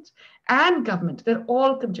investment, and government, they're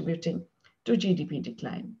all contributing to GDP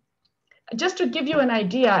decline. Just to give you an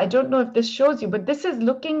idea, I don't know if this shows you, but this is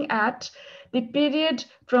looking at the period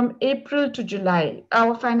from April to July.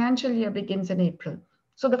 Our financial year begins in April.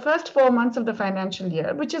 So the first 4 months of the financial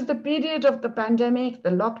year, which is the period of the pandemic,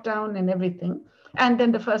 the lockdown and everything, and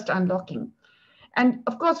then the first unlocking. And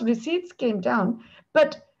of course, receipts came down,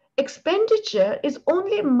 but expenditure is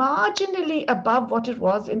only marginally above what it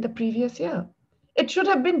was in the previous year. It should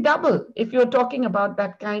have been double if you're talking about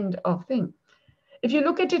that kind of thing. If you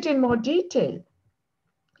look at it in more detail,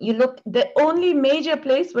 the only major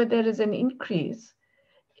place where there is an increase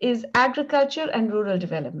is agriculture and rural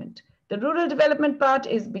development. The rural development part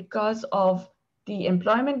is because of the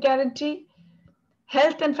employment guarantee.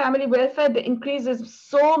 Health and family welfare, the increase is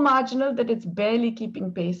so marginal that it's barely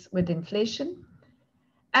keeping pace with inflation.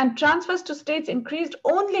 And transfers to states increased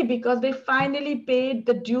only because they finally paid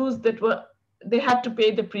the dues that they had to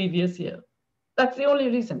pay the previous year. That's the only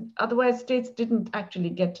reason. Otherwise, states didn't actually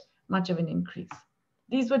get much of an increase.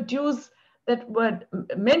 These were dues that were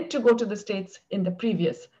meant to go to the states in the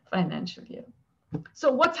previous financial year.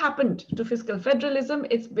 So what's happened to fiscal federalism?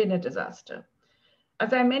 It's been a disaster.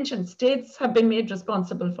 As I mentioned, states have been made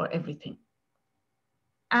responsible for everything,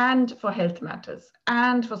 and for health matters,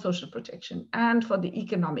 and for social protection, and for the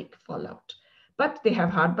economic fallout. But they have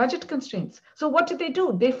hard budget constraints. So what did they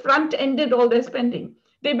do? They front-ended all their spending.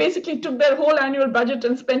 They basically took their whole annual budget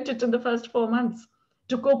and spent it in the first 4 months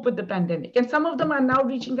to cope with the pandemic. And some of them are now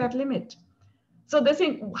reaching that limit. So they're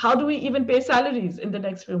saying, how do we even pay salaries in the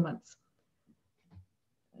next few months?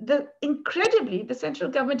 Incredibly, the central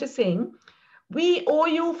government is saying, we owe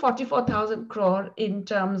you 44,000 crore in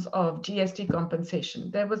terms of GST compensation.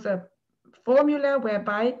 There was a formula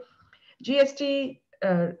whereby GST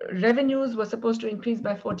revenues were supposed to increase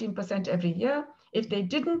by 14% every year. If they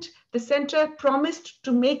didn't, the center promised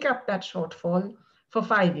to make up that shortfall for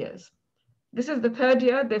 5 years. This is the third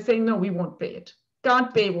year. They're saying, no, we won't pay it.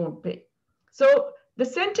 Can't pay, won't pay. So the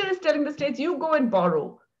center is telling the states, you go and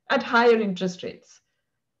borrow at higher interest rates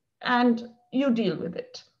and you deal with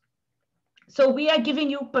it. So we are giving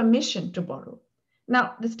you permission to borrow.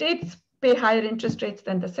 Now, the states pay higher interest rates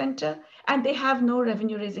than the center, and they have no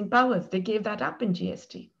revenue raising powers. They gave that up in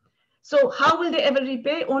GST. So how will they ever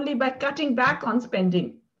repay? Only by cutting back on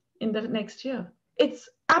spending in the next year. It's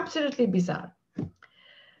absolutely bizarre.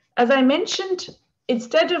 As I mentioned,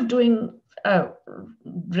 instead of doing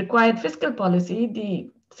required fiscal policy,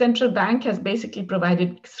 the central bank has basically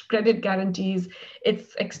provided credit guarantees.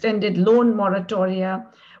 It's extended loan moratoria,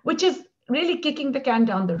 which is really kicking the can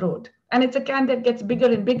down the road. And it's a can that gets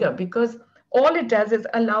bigger and bigger because all it does is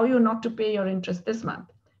allow you not to pay your interest this month,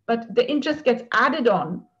 but the interest gets added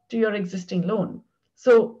on to your existing loan.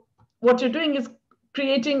 So what you're doing is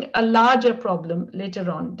creating a larger problem later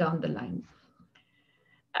on down the line.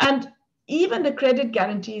 And even the credit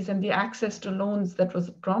guarantees and the access to loans that was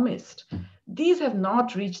promised, these have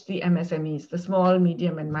not reached the MSMEs, the small,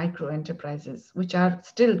 medium, and micro enterprises, which are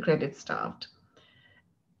still credit starved.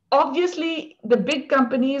 Obviously, the big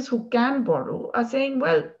companies who can borrow are saying,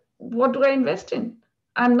 well, what do I invest in?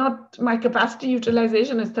 My capacity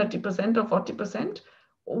utilization is 30% or 40%.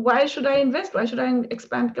 Why should I invest? Why should I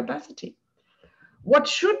expand capacity? What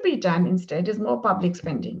should be done instead is more public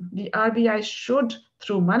spending. The RBI should,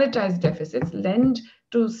 through monetized deficits, lend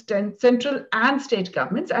to central and state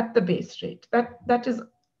governments at the base rate.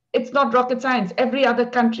 It's not rocket science. Every other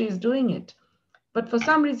country is doing it. But for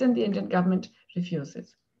some reason, the Indian government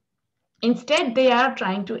refuses. Instead, they are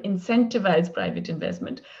trying to incentivize private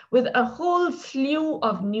investment with a whole slew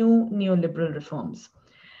of new neoliberal reforms.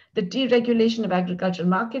 The deregulation of agricultural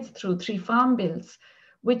markets through 3 farm bills,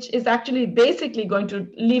 which is actually basically going to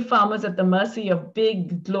leave farmers at the mercy of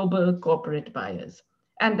big global corporate buyers.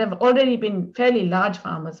 And there have already been fairly large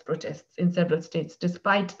farmers' protests in several states,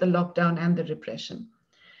 despite the lockdown and the repression.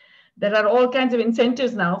 There are all kinds of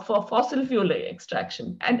incentives now for fossil fuel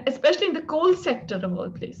extraction, and especially in the coal sector of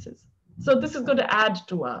all places. So this is going to add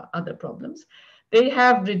to our other problems. They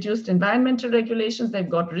have reduced environmental regulations. They've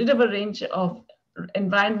got rid of a range of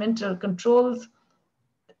environmental controls,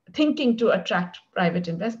 thinking to attract private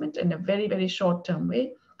investment in a very, very short-term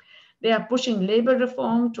way. They are pushing labor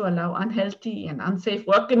reform to allow unhealthy and unsafe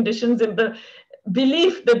work conditions in the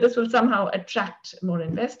belief that this will somehow attract more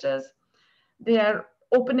investors. They are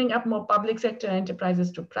opening up more public sector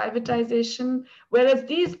enterprises to privatization, whereas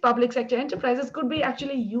these public sector enterprises could be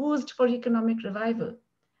actually used for economic revival.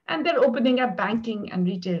 And they're opening up banking and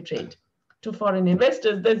retail trade to foreign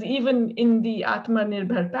investors. There's even in the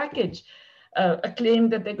Atmanirbhar package, a claim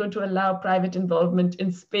that they're going to allow private involvement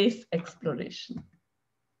in space exploration.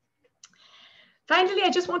 Finally, I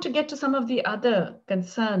just want to get to some of the other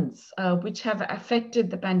concerns which have affected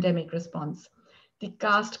the pandemic response. The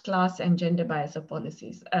caste, class, and gender bias of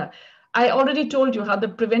policies. I already told you how the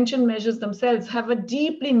prevention measures themselves have a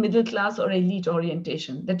deeply middle class or elite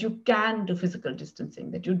orientation, that you can do physical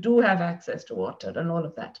distancing, that you do have access to water and all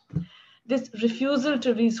of that. This refusal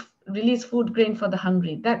to release food grain for the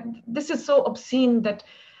hungry, this is so obscene that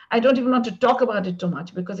I don't even want to talk about it too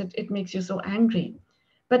much because it makes you so angry.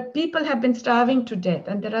 But people have been starving to death,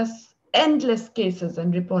 and there are endless cases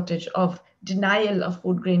and reportage of denial of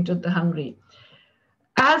food grain to the hungry.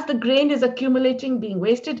 As the grain is accumulating, being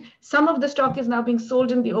wasted, some of the stock is now being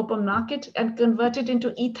sold in the open market and converted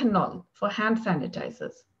into ethanol for hand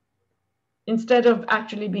sanitizers, instead of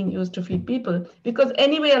actually being used to feed people, because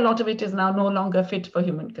anyway, a lot of it is now no longer fit for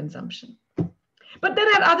human consumption. But there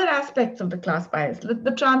are other aspects of the class bias,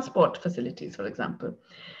 the transport facilities, for example.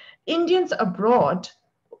 Indians abroad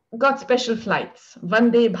got special flights,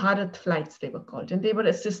 Vande Bharat flights they were called, and they were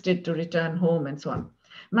assisted to return home and so on.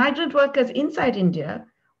 Migrant workers inside India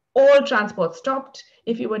All transport stopped.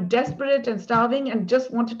 If you were desperate and starving and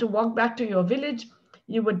just wanted to walk back to your village,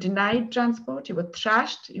 you were denied transport, you were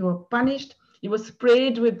thrashed, you were punished, you were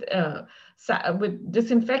sprayed with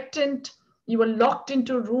disinfectant, you were locked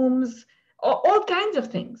into rooms, all kinds of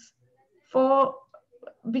things for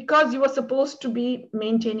because you were supposed to be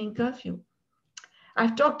maintaining curfew.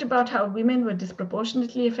 I've talked about how women were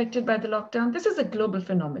disproportionately affected by the lockdown. This is a global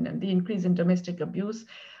phenomenon, the increase in domestic abuse,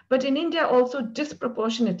 but in India also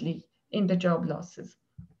disproportionately in the job losses.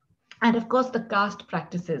 And of course, the caste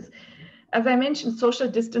practices. As I mentioned, social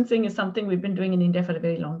distancing is something we've been doing in India for a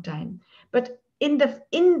very long time. But in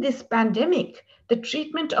this pandemic, the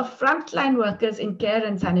treatment of frontline workers in care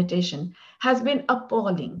and sanitation has been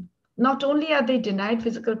appalling. Not only are they denied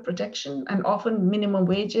physical protection and often minimum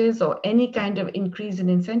wages or any kind of increase in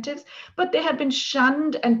incentives, but they have been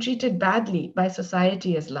shunned and treated badly by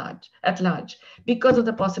society at large because of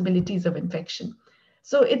the possibilities of infection.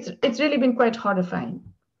 So it's really been quite horrifying.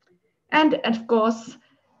 And of course,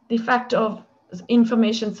 the fact of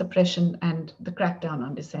information suppression and the crackdown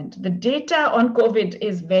on dissent. The data on COVID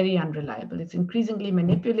is very unreliable. It's increasingly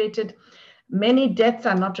manipulated. Many deaths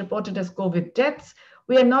are not reported as COVID deaths.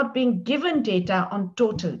 We are not being given data on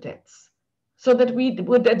total deaths so that we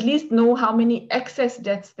would at least know how many excess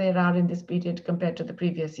deaths there are in this period compared to the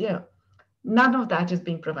previous year. None of that is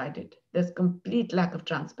being provided. There's complete lack of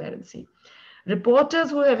transparency. Reporters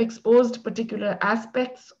who have exposed particular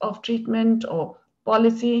aspects of treatment or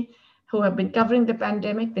policy who have been covering the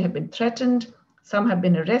pandemic, they have been threatened. Some have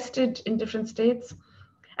been arrested in different states.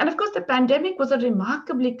 And of course, the pandemic was a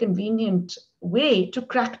remarkably convenient way to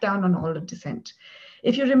crack down on all of dissent.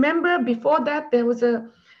 If you remember, before that, there was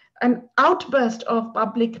an outburst of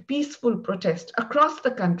public peaceful protest across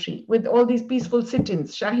the country with all these peaceful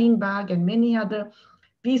sit-ins, Shaheen Bagh and many other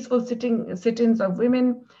peaceful sit-ins of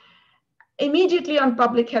women. Immediately on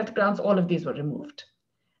public health grounds, all of these were removed.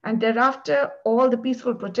 And thereafter, all the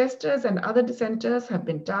peaceful protesters and other dissenters have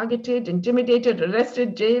been targeted, intimidated,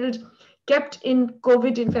 arrested, jailed, kept in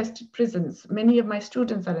COVID-infested prisons. Many of my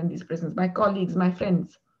students are in these prisons. My colleagues, my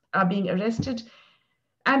friends are being arrested.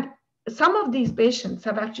 And some of these patients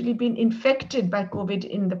have actually been infected by COVID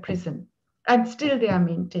in the prison. And still they are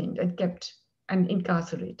maintained and kept and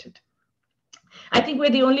incarcerated. I think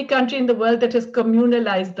we're the only country in the world that has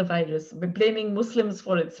communalized the virus, blaming Muslims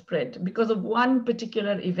for its spread because of one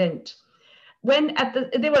particular event. When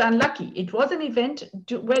they were unlucky, it was an event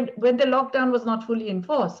when the lockdown was not fully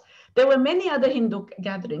enforced. There were many other Hindu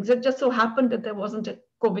gatherings. It just so happened that there wasn't a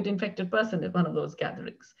COVID infected person at one of those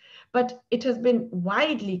gatherings. But it has been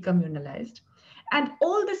widely communalized. And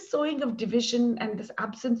all this sowing of division and this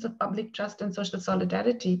absence of public trust and social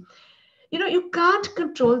solidarity, you can't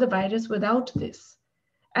control the virus without this.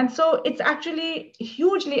 And so it's actually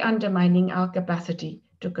hugely undermining our capacity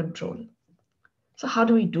to control. So what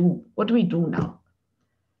do we do now?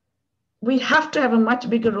 We have to have a much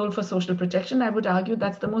bigger role for social protection. I would argue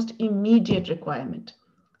that's the most immediate requirement.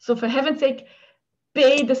 So for heaven's sake,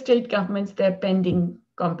 pay the state governments their pending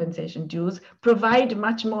compensation dues, provide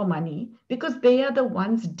much more money because they are the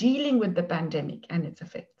ones dealing with the pandemic and its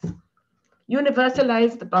effects.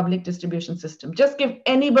 Universalize the public distribution system. Just give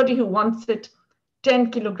anybody who wants it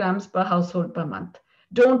 10 kilograms per household per month.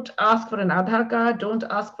 Don't ask for an Aadhaar card. Don't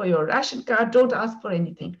ask for your ration card. Don't ask for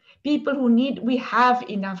anything. People who need, we have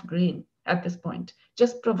enough grain at this point.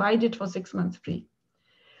 Just provide it for 6 months free.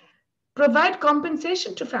 Provide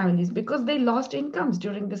compensation to families because they lost incomes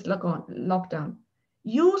during this lockdown.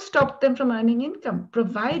 You stopped them from earning income.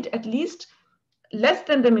 Provide at least less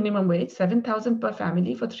than the minimum wage, 7,000 per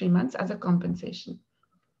family for 3 months as a compensation.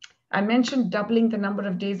 I mentioned doubling the number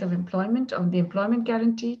of days of employment of the employment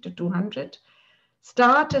guarantee to 200.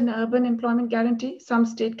 Start an urban employment guarantee. Some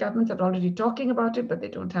state governments are already talking about it, but they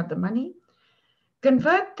don't have the money.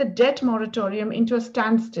 Convert the debt moratorium into a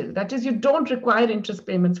standstill. That is, you don't require interest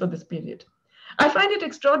payments for this period. I find it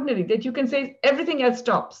extraordinary that you can say everything else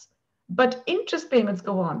stops, but interest payments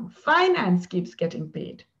go on. Finance keeps getting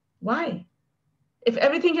paid. Why? If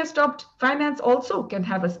everything has stopped, finance also can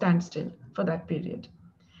have a standstill for that period.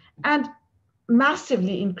 And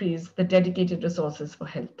massively increase the dedicated resources for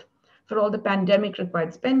health, for all the pandemic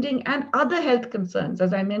required spending and other health concerns,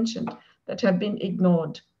 as I mentioned, that have been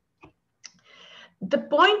ignored. The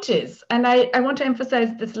point is, and I want to emphasize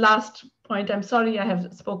this last point, I'm sorry I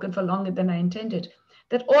have spoken for longer than I intended,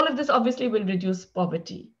 that all of this obviously will reduce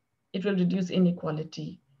poverty. It will reduce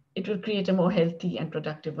inequality. It will create a more healthy and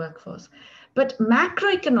productive workforce. But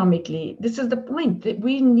macroeconomically, this is the point, that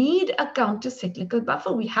we need a counter-cyclical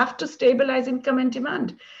buffer. We have to stabilize income and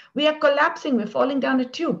demand. We are collapsing, we're falling down a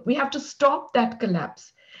tube. We have to stop that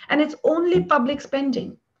collapse. And it's only public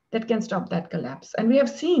spending that can stop that collapse. And we have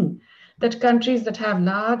seen that countries that have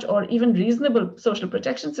large or even reasonable social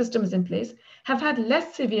protection systems in place have had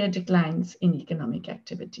less severe declines in economic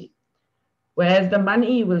activity. Whereas the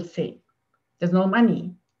money will say, there's no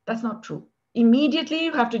money. That's not true. Immediately,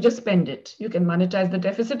 you have to just spend it. You can monetize the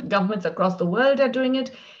deficit. Governments across the world are doing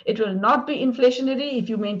it. It will not be inflationary if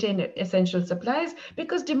you maintain essential supplies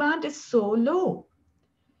because demand is so low.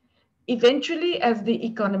 Eventually, as the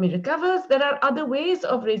economy recovers, there are other ways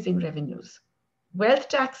of raising revenues. Wealth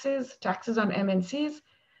taxes, taxes on MNCs.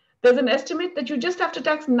 There's an estimate that you just have to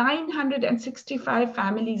tax 965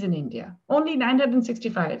 families in India, only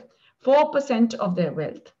 965, 4% of their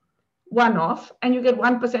wealth, one off, and you get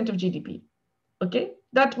 1% of GDP. Okay,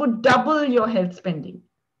 that would double your health spending.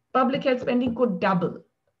 Public health spending could double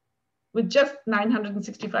with just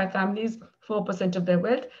 965 families, 4% of their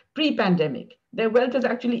wealth pre-pandemic. Their wealth has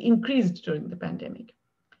actually increased during the pandemic.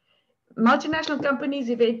 Multinational companies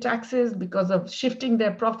evade taxes because of shifting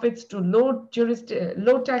their profits to low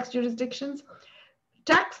tax jurisdictions.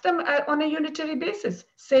 Tax them on a unitary basis.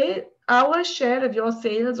 Say our share of your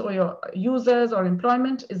sales or your users or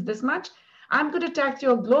employment is this much. I'm going to tax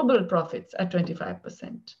your global profits at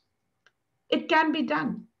 25%. It can be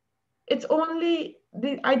done. It's only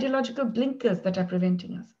the ideological blinkers that are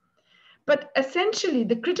preventing us. But essentially,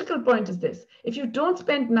 the critical point is this. If you don't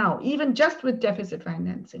spend now, even just with deficit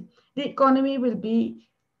financing, the economy will be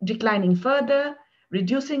declining further,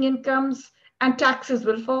 reducing incomes, and taxes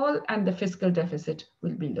will fall, and the fiscal deficit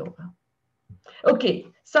will be lower. Okay,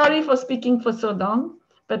 sorry for speaking for so long,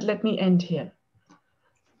 but let me end here.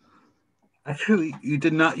 Actually, you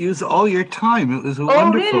did not use all your time. It was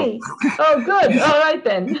wonderful. Oh, really? Oh, good. All right,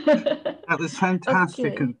 then. That was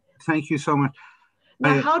fantastic. Okay. And thank you so much.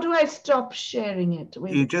 Now, how do I stop sharing it?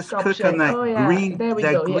 You just click on that green, there we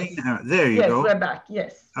go. green Yes. arrow. There you yes, go. We're back.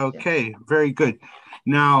 Yes. Okay, yes. Very good.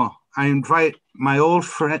 Now, I invite my old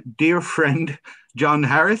friend, dear friend, John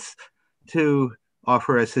Harris, to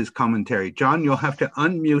offer us his commentary. John, you'll have to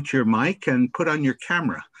unmute your mic and put on your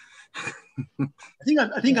camera.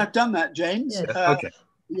 I think I've done that, James. Yes. Okay,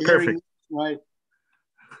 perfect. Right.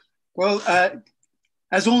 Well,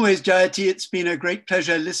 as always, Jayati, it's been a great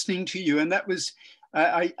pleasure listening to you. And that was,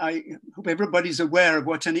 I hope everybody's aware of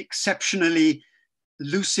what an exceptionally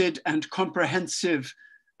lucid and comprehensive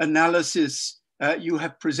analysis you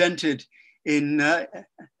have presented in,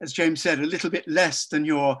 as James said, a little bit less than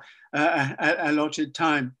your allotted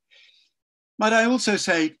time. Might I also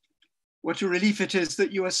say what a relief it is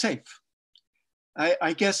that you are safe.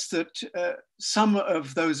 I guess that some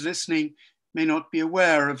of those listening may not be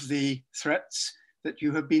aware of the threats that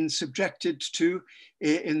you have been subjected to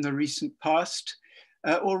in the recent past,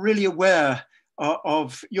 or really aware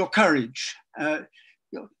of your courage.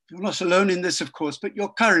 You're not alone in this, of course, but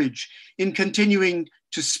your courage in continuing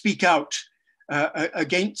to speak out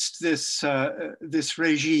against this, this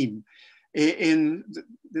regime in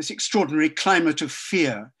this extraordinary climate of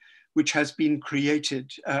fear which has been created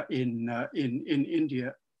in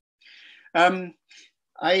India. I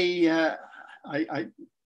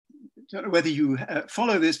don't know whether you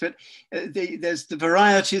follow this, but there's the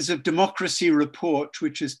Varieties of Democracy report,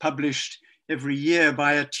 which is published every year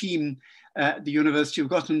by a team at the University of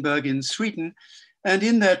Gothenburg in Sweden. And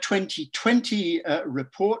in their 2020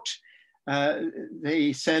 report,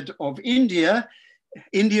 they said of India,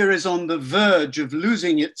 India is on the verge of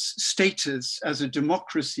losing its status as a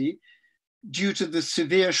democracy due to the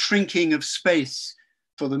severe shrinking of space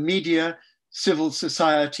for the media, civil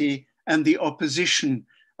society, and the opposition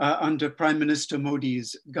under Prime Minister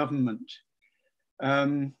Modi's government.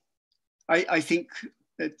 I think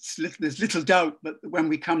there's little doubt, but when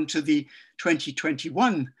we come to the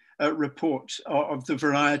 2021 report of the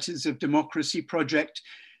Varieties of Democracy project,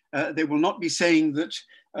 they will not be saying that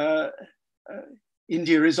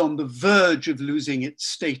India is on the verge of losing its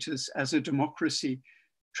status as a democracy.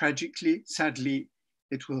 Tragically, sadly,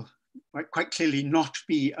 it will quite clearly not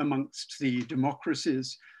be amongst the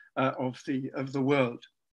democracies of the world.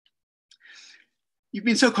 You've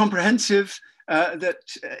been so comprehensive that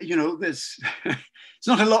you know there's it's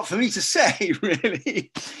not a lot for me to say really.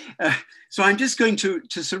 So I'm just going to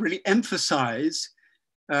sort of really emphasize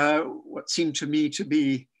what seemed to me to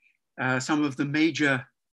be some of the major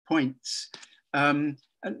points. And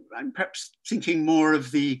I'm perhaps thinking more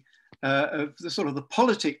of the sort of the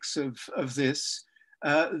politics of this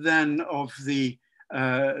than of the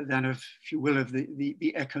if you will, of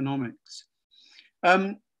the economics.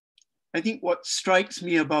 I think what strikes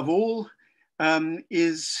me above all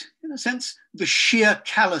is, in a sense, the sheer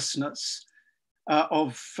callousness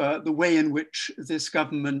of the way in which this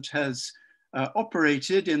government has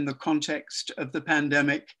operated in the context of the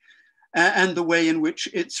pandemic and the way in which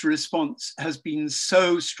its response has been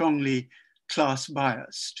so strongly class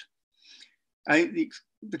biased.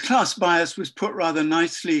 The class bias was put rather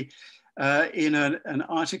nicely in an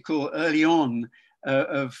article early on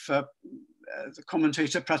of the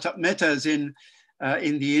commentator Pratap Mehta's in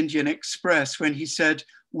the Indian Express, when he said,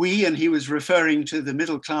 we, and he was referring to the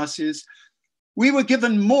middle classes, we were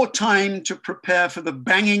given more time to prepare for the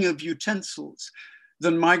banging of utensils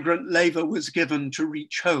than migrant labor was given to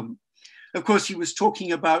reach home. Of course, he was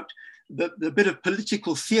talking about the bit of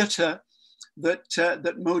political theater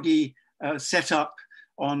that Modi set up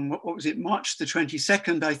on, what was it, March the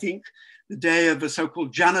 22nd, I think, the day of a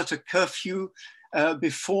so-called janitor curfew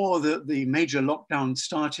before the major lockdown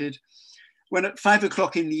started, when at 5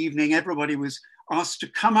 o'clock in the evening, everybody was asked to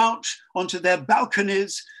come out onto their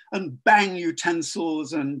balconies and bang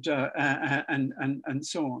utensils and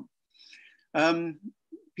so on.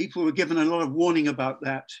 People were given a lot of warning about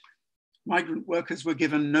that. Migrant workers were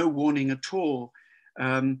given no warning at all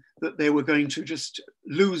that they were going to just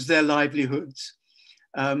lose their livelihoods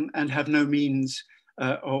and have no means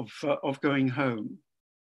of going home.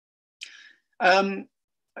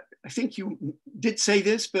 I think you did say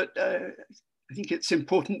this, but I think it's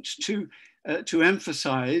important to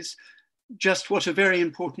emphasize just what a very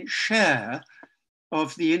important share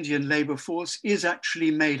of the Indian labor force is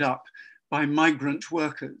actually made up by migrant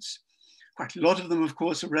workers. Quite a lot of them, of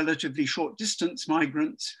course, are relatively short distance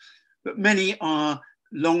migrants, but many are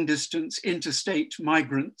long distance interstate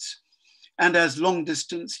migrants. And as long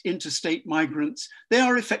distance interstate migrants, they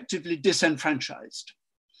are effectively disenfranchised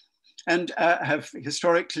and have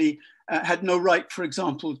historically had no right, for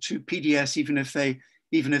example, to PDS, even if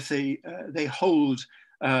they hold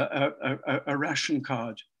a ration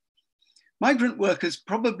card. Migrant workers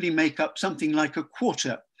probably make up something like a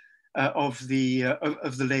quarter of the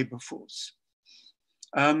labor force.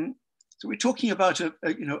 So we're talking about a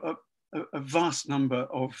vast number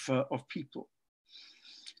of people,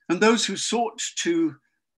 and those who sought to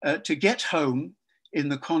get home in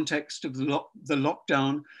the context of the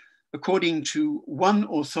lockdown, according to one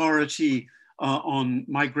authority on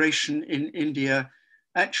migration in India,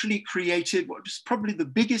 actually created what is probably the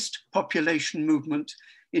biggest population movement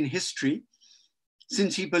in history,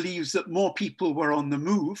 since he believes that more people were on the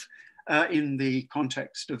move in the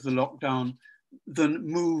context of the lockdown than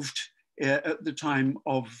moved at the time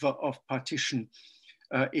of partition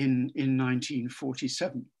in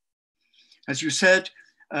 1947. As you said,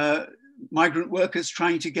 migrant workers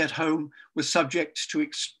trying to get home were subject to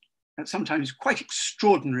sometimes quite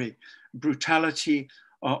extraordinary brutality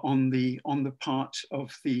on the part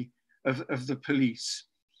of the police.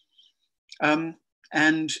 And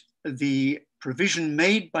the provision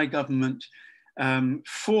made by government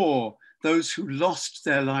for those who lost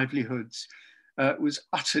their livelihoods was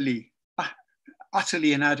utterly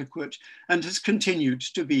inadequate, and has continued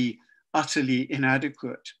to be utterly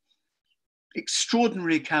inadequate.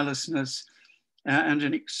 Extraordinary callousness and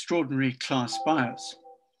an extraordinary class bias.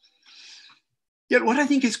 Yet what I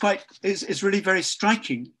think is really very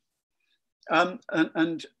striking,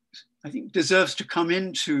 and I think deserves to come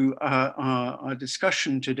into our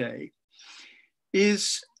discussion today,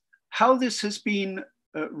 is how this has been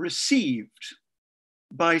received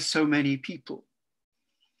by so many people.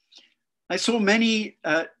 I saw many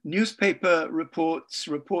newspaper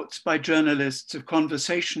reports by journalists of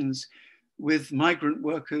conversations with migrant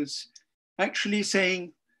workers actually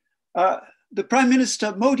saying, the Prime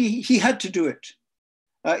Minister, Modi, he had to do it.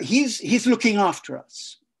 He's looking after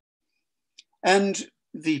us. And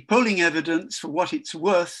the polling evidence, for what it's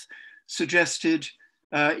worth, suggested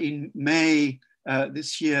in May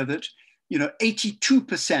this year that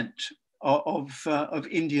 82% of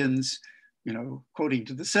Indians, according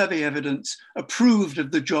to the survey evidence, approved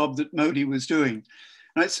of the job that Modi was doing.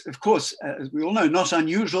 And it's, of course, as we all know, not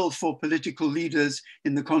unusual for political leaders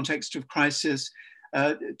in the context of crisis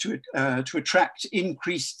to attract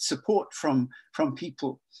increased support from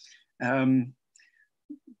people.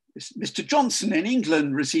 Mr. Johnson in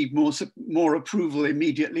England received more approval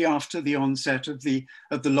immediately after the onset of the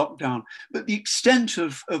lockdown, but the extent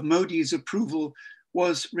of Modi's approval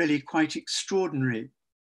was really quite extraordinary.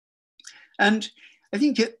 And I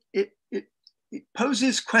think it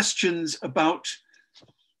poses questions about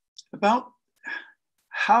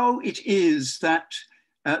how it is that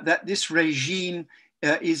this regime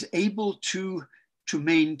is able to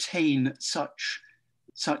maintain such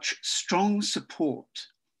strong support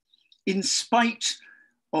in spite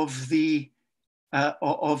of the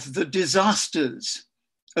disasters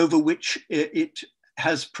over which it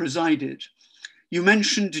has presided. You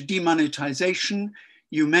mentioned demonetization.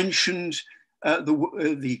 You mentioned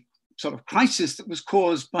the sort of crisis that was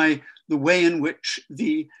caused by the way in which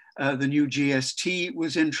the new GST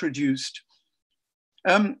was introduced.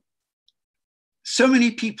 So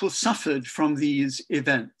many people suffered from these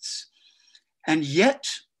events, and yet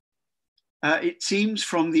it seems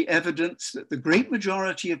from the evidence that the great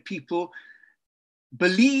majority of people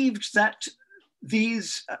believed that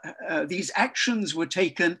these actions were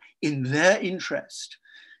taken in their interest.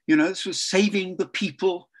 You know, this was saving the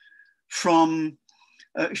people from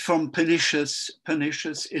pernicious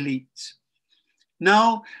elites.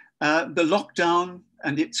 Now, the lockdown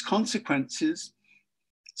and its consequences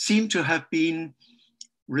seem to have been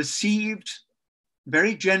received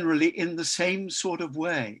very generally in the same sort of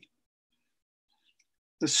way.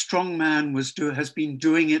 The strong man has been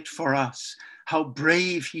doing it for us. How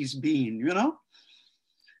brave he's been, you know?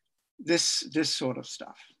 This sort of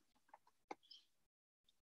stuff.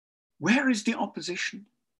 Where is the opposition?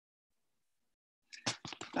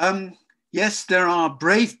 Yes, there are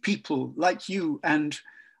brave people like you and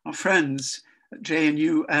our friends at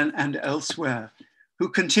JNU and elsewhere who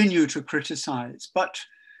continue to criticize, but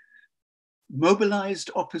mobilized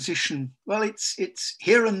opposition, well, it's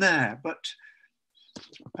here and there, but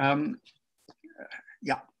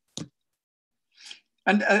yeah.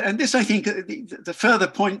 And this, I think, the further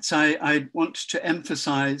points I want to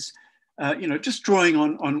emphasize, you know, just drawing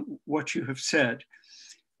on what you have said,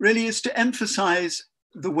 really is to emphasize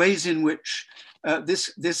the ways in which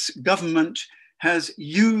this government has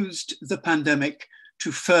used the pandemic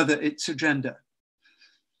to further its agenda.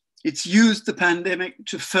 It's used the pandemic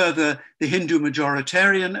to further the Hindu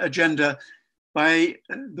majoritarian agenda by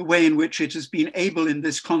the way in which it has been able in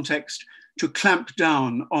this context to clamp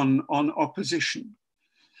down on opposition.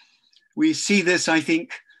 We see this, I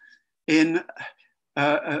think, in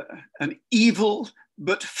an evil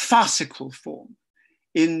but farcical form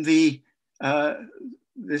in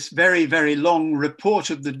this very, very long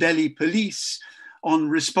report of the Delhi police on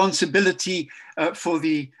responsibility for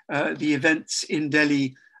the events in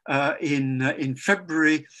Delhi in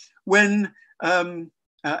February, when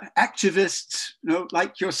activists, you know,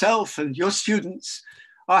 like yourself and your students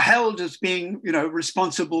are held as being, you know,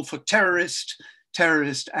 responsible for terrorist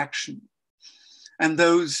action. And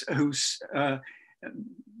those whose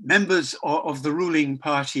members of the ruling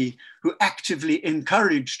party who actively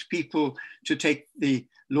encouraged people to take the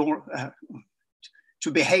law,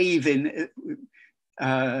 to behave to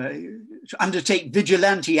undertake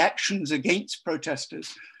vigilante actions against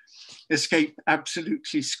protesters, escape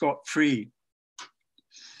absolutely scot-free.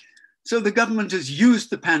 So the government has used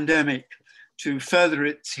the pandemic to further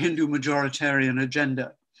its Hindu majoritarian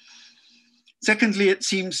agenda. Secondly, it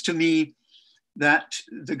seems to me that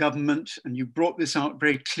the government, and you brought this out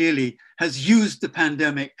very clearly, has used the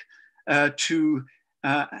pandemic to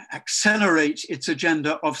accelerate its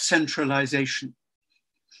agenda of centralization.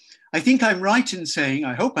 I think I'm right in saying,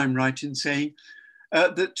 I hope I'm right in saying,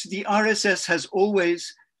 that the RSS has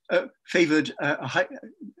always favored,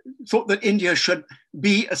 thought that India should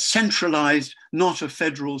be a centralized, not a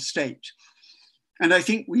federal state. And I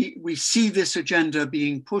think we see this agenda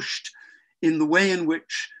being pushed in the way in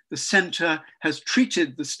which the center has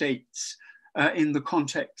treated the states in the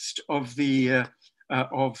context of the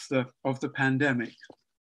pandemic.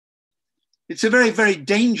 It's a very, very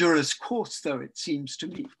dangerous course, though, it seems to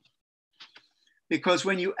me, because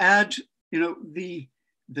when you add, you know, the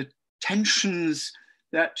tensions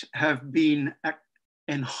that have been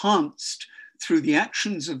enhanced through the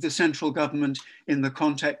actions of the central government in the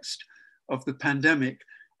context of the pandemic,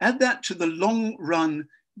 add that to the long run,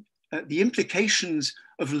 the implications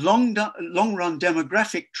of long run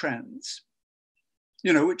demographic trends,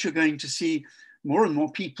 you know, which are going to see more and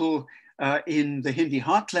more people in the Hindi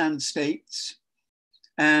heartland states,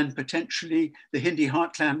 and potentially the Hindi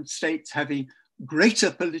heartland states having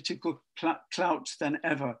greater political clout than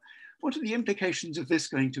ever. What are the implications of this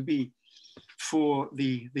going to be for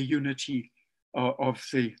the unity of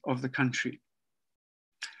the country?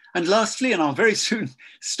 And lastly, and I'll very soon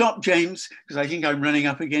stop, James, because I think I'm running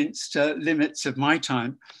up against limits of my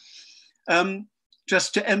time,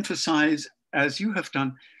 just to emphasize, as you have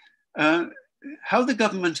done, how the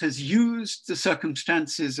government has used the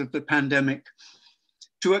circumstances of the pandemic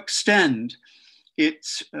to extend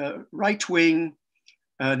its right-wing,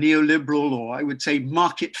 neoliberal, or I would say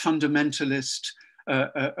market fundamentalist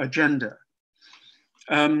agenda,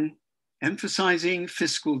 emphasizing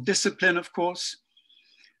fiscal discipline, of course,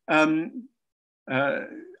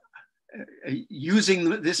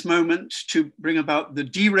 using this moment to bring about the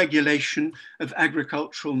deregulation of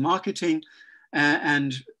agricultural marketing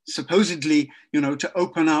and supposedly, you know, to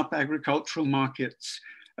open up agricultural markets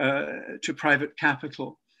to private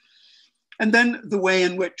capital. And then the way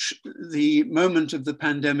in which the moment of the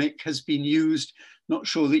pandemic has been used, not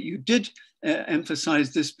sure that you did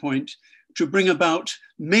emphasize this point, to bring about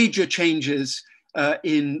major changes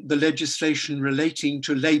in the legislation relating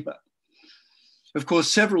to labor. Of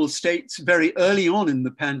course, several states very early on in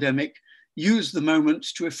the pandemic used the moment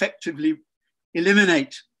to effectively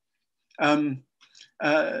eliminate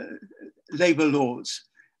labor laws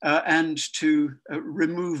and to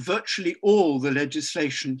remove virtually all the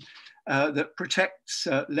legislation that protects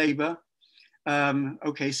labor,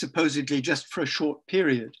 okay, supposedly just for a short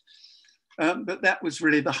period. But that was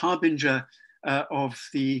really the harbinger of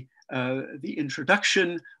the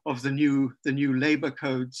introduction of the new labor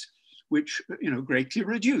codes, which greatly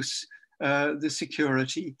reduce the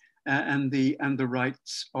security and the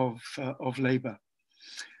rights of labor.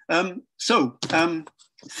 So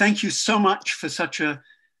thank you so much for such an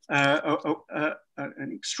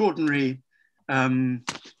extraordinary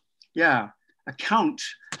account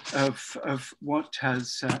of what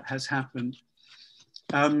has happened.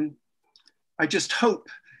 I just hope,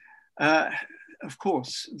 of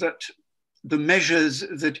course, that the measures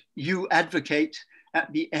that you advocate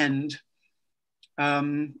at the end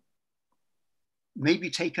may be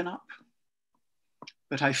taken up.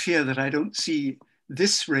 But I fear that I don't see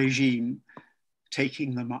this regime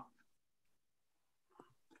taking them up.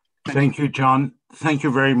 Thank you, John. Thank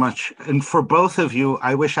you very much. And for both of you,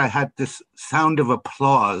 I wish I had this sound of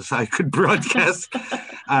applause I could broadcast.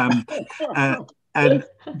 And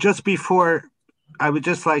just before, I would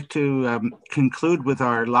just like to conclude with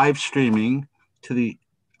our live streaming to the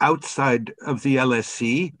outside of the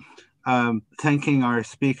LSE, thanking our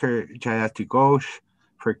speaker, Jayati Ghosh,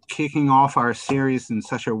 for kicking off our series in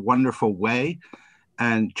such a wonderful way.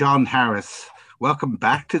 And John Harris, welcome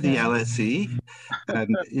back to the LSE.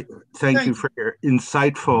 And thank you for your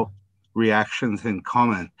insightful reactions and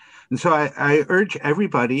comment. And so I urge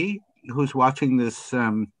everybody who's watching this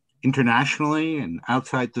internationally and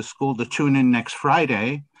outside the school to tune in next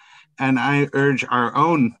Friday. And I urge our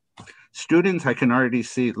own students, I can already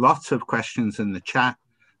see lots of questions in the chat,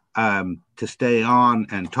 to stay on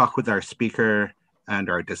and talk with our speaker and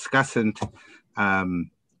our discussant.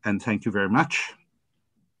 And thank you very much.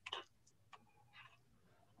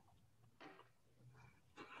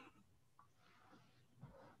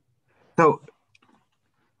 So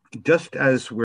just as we're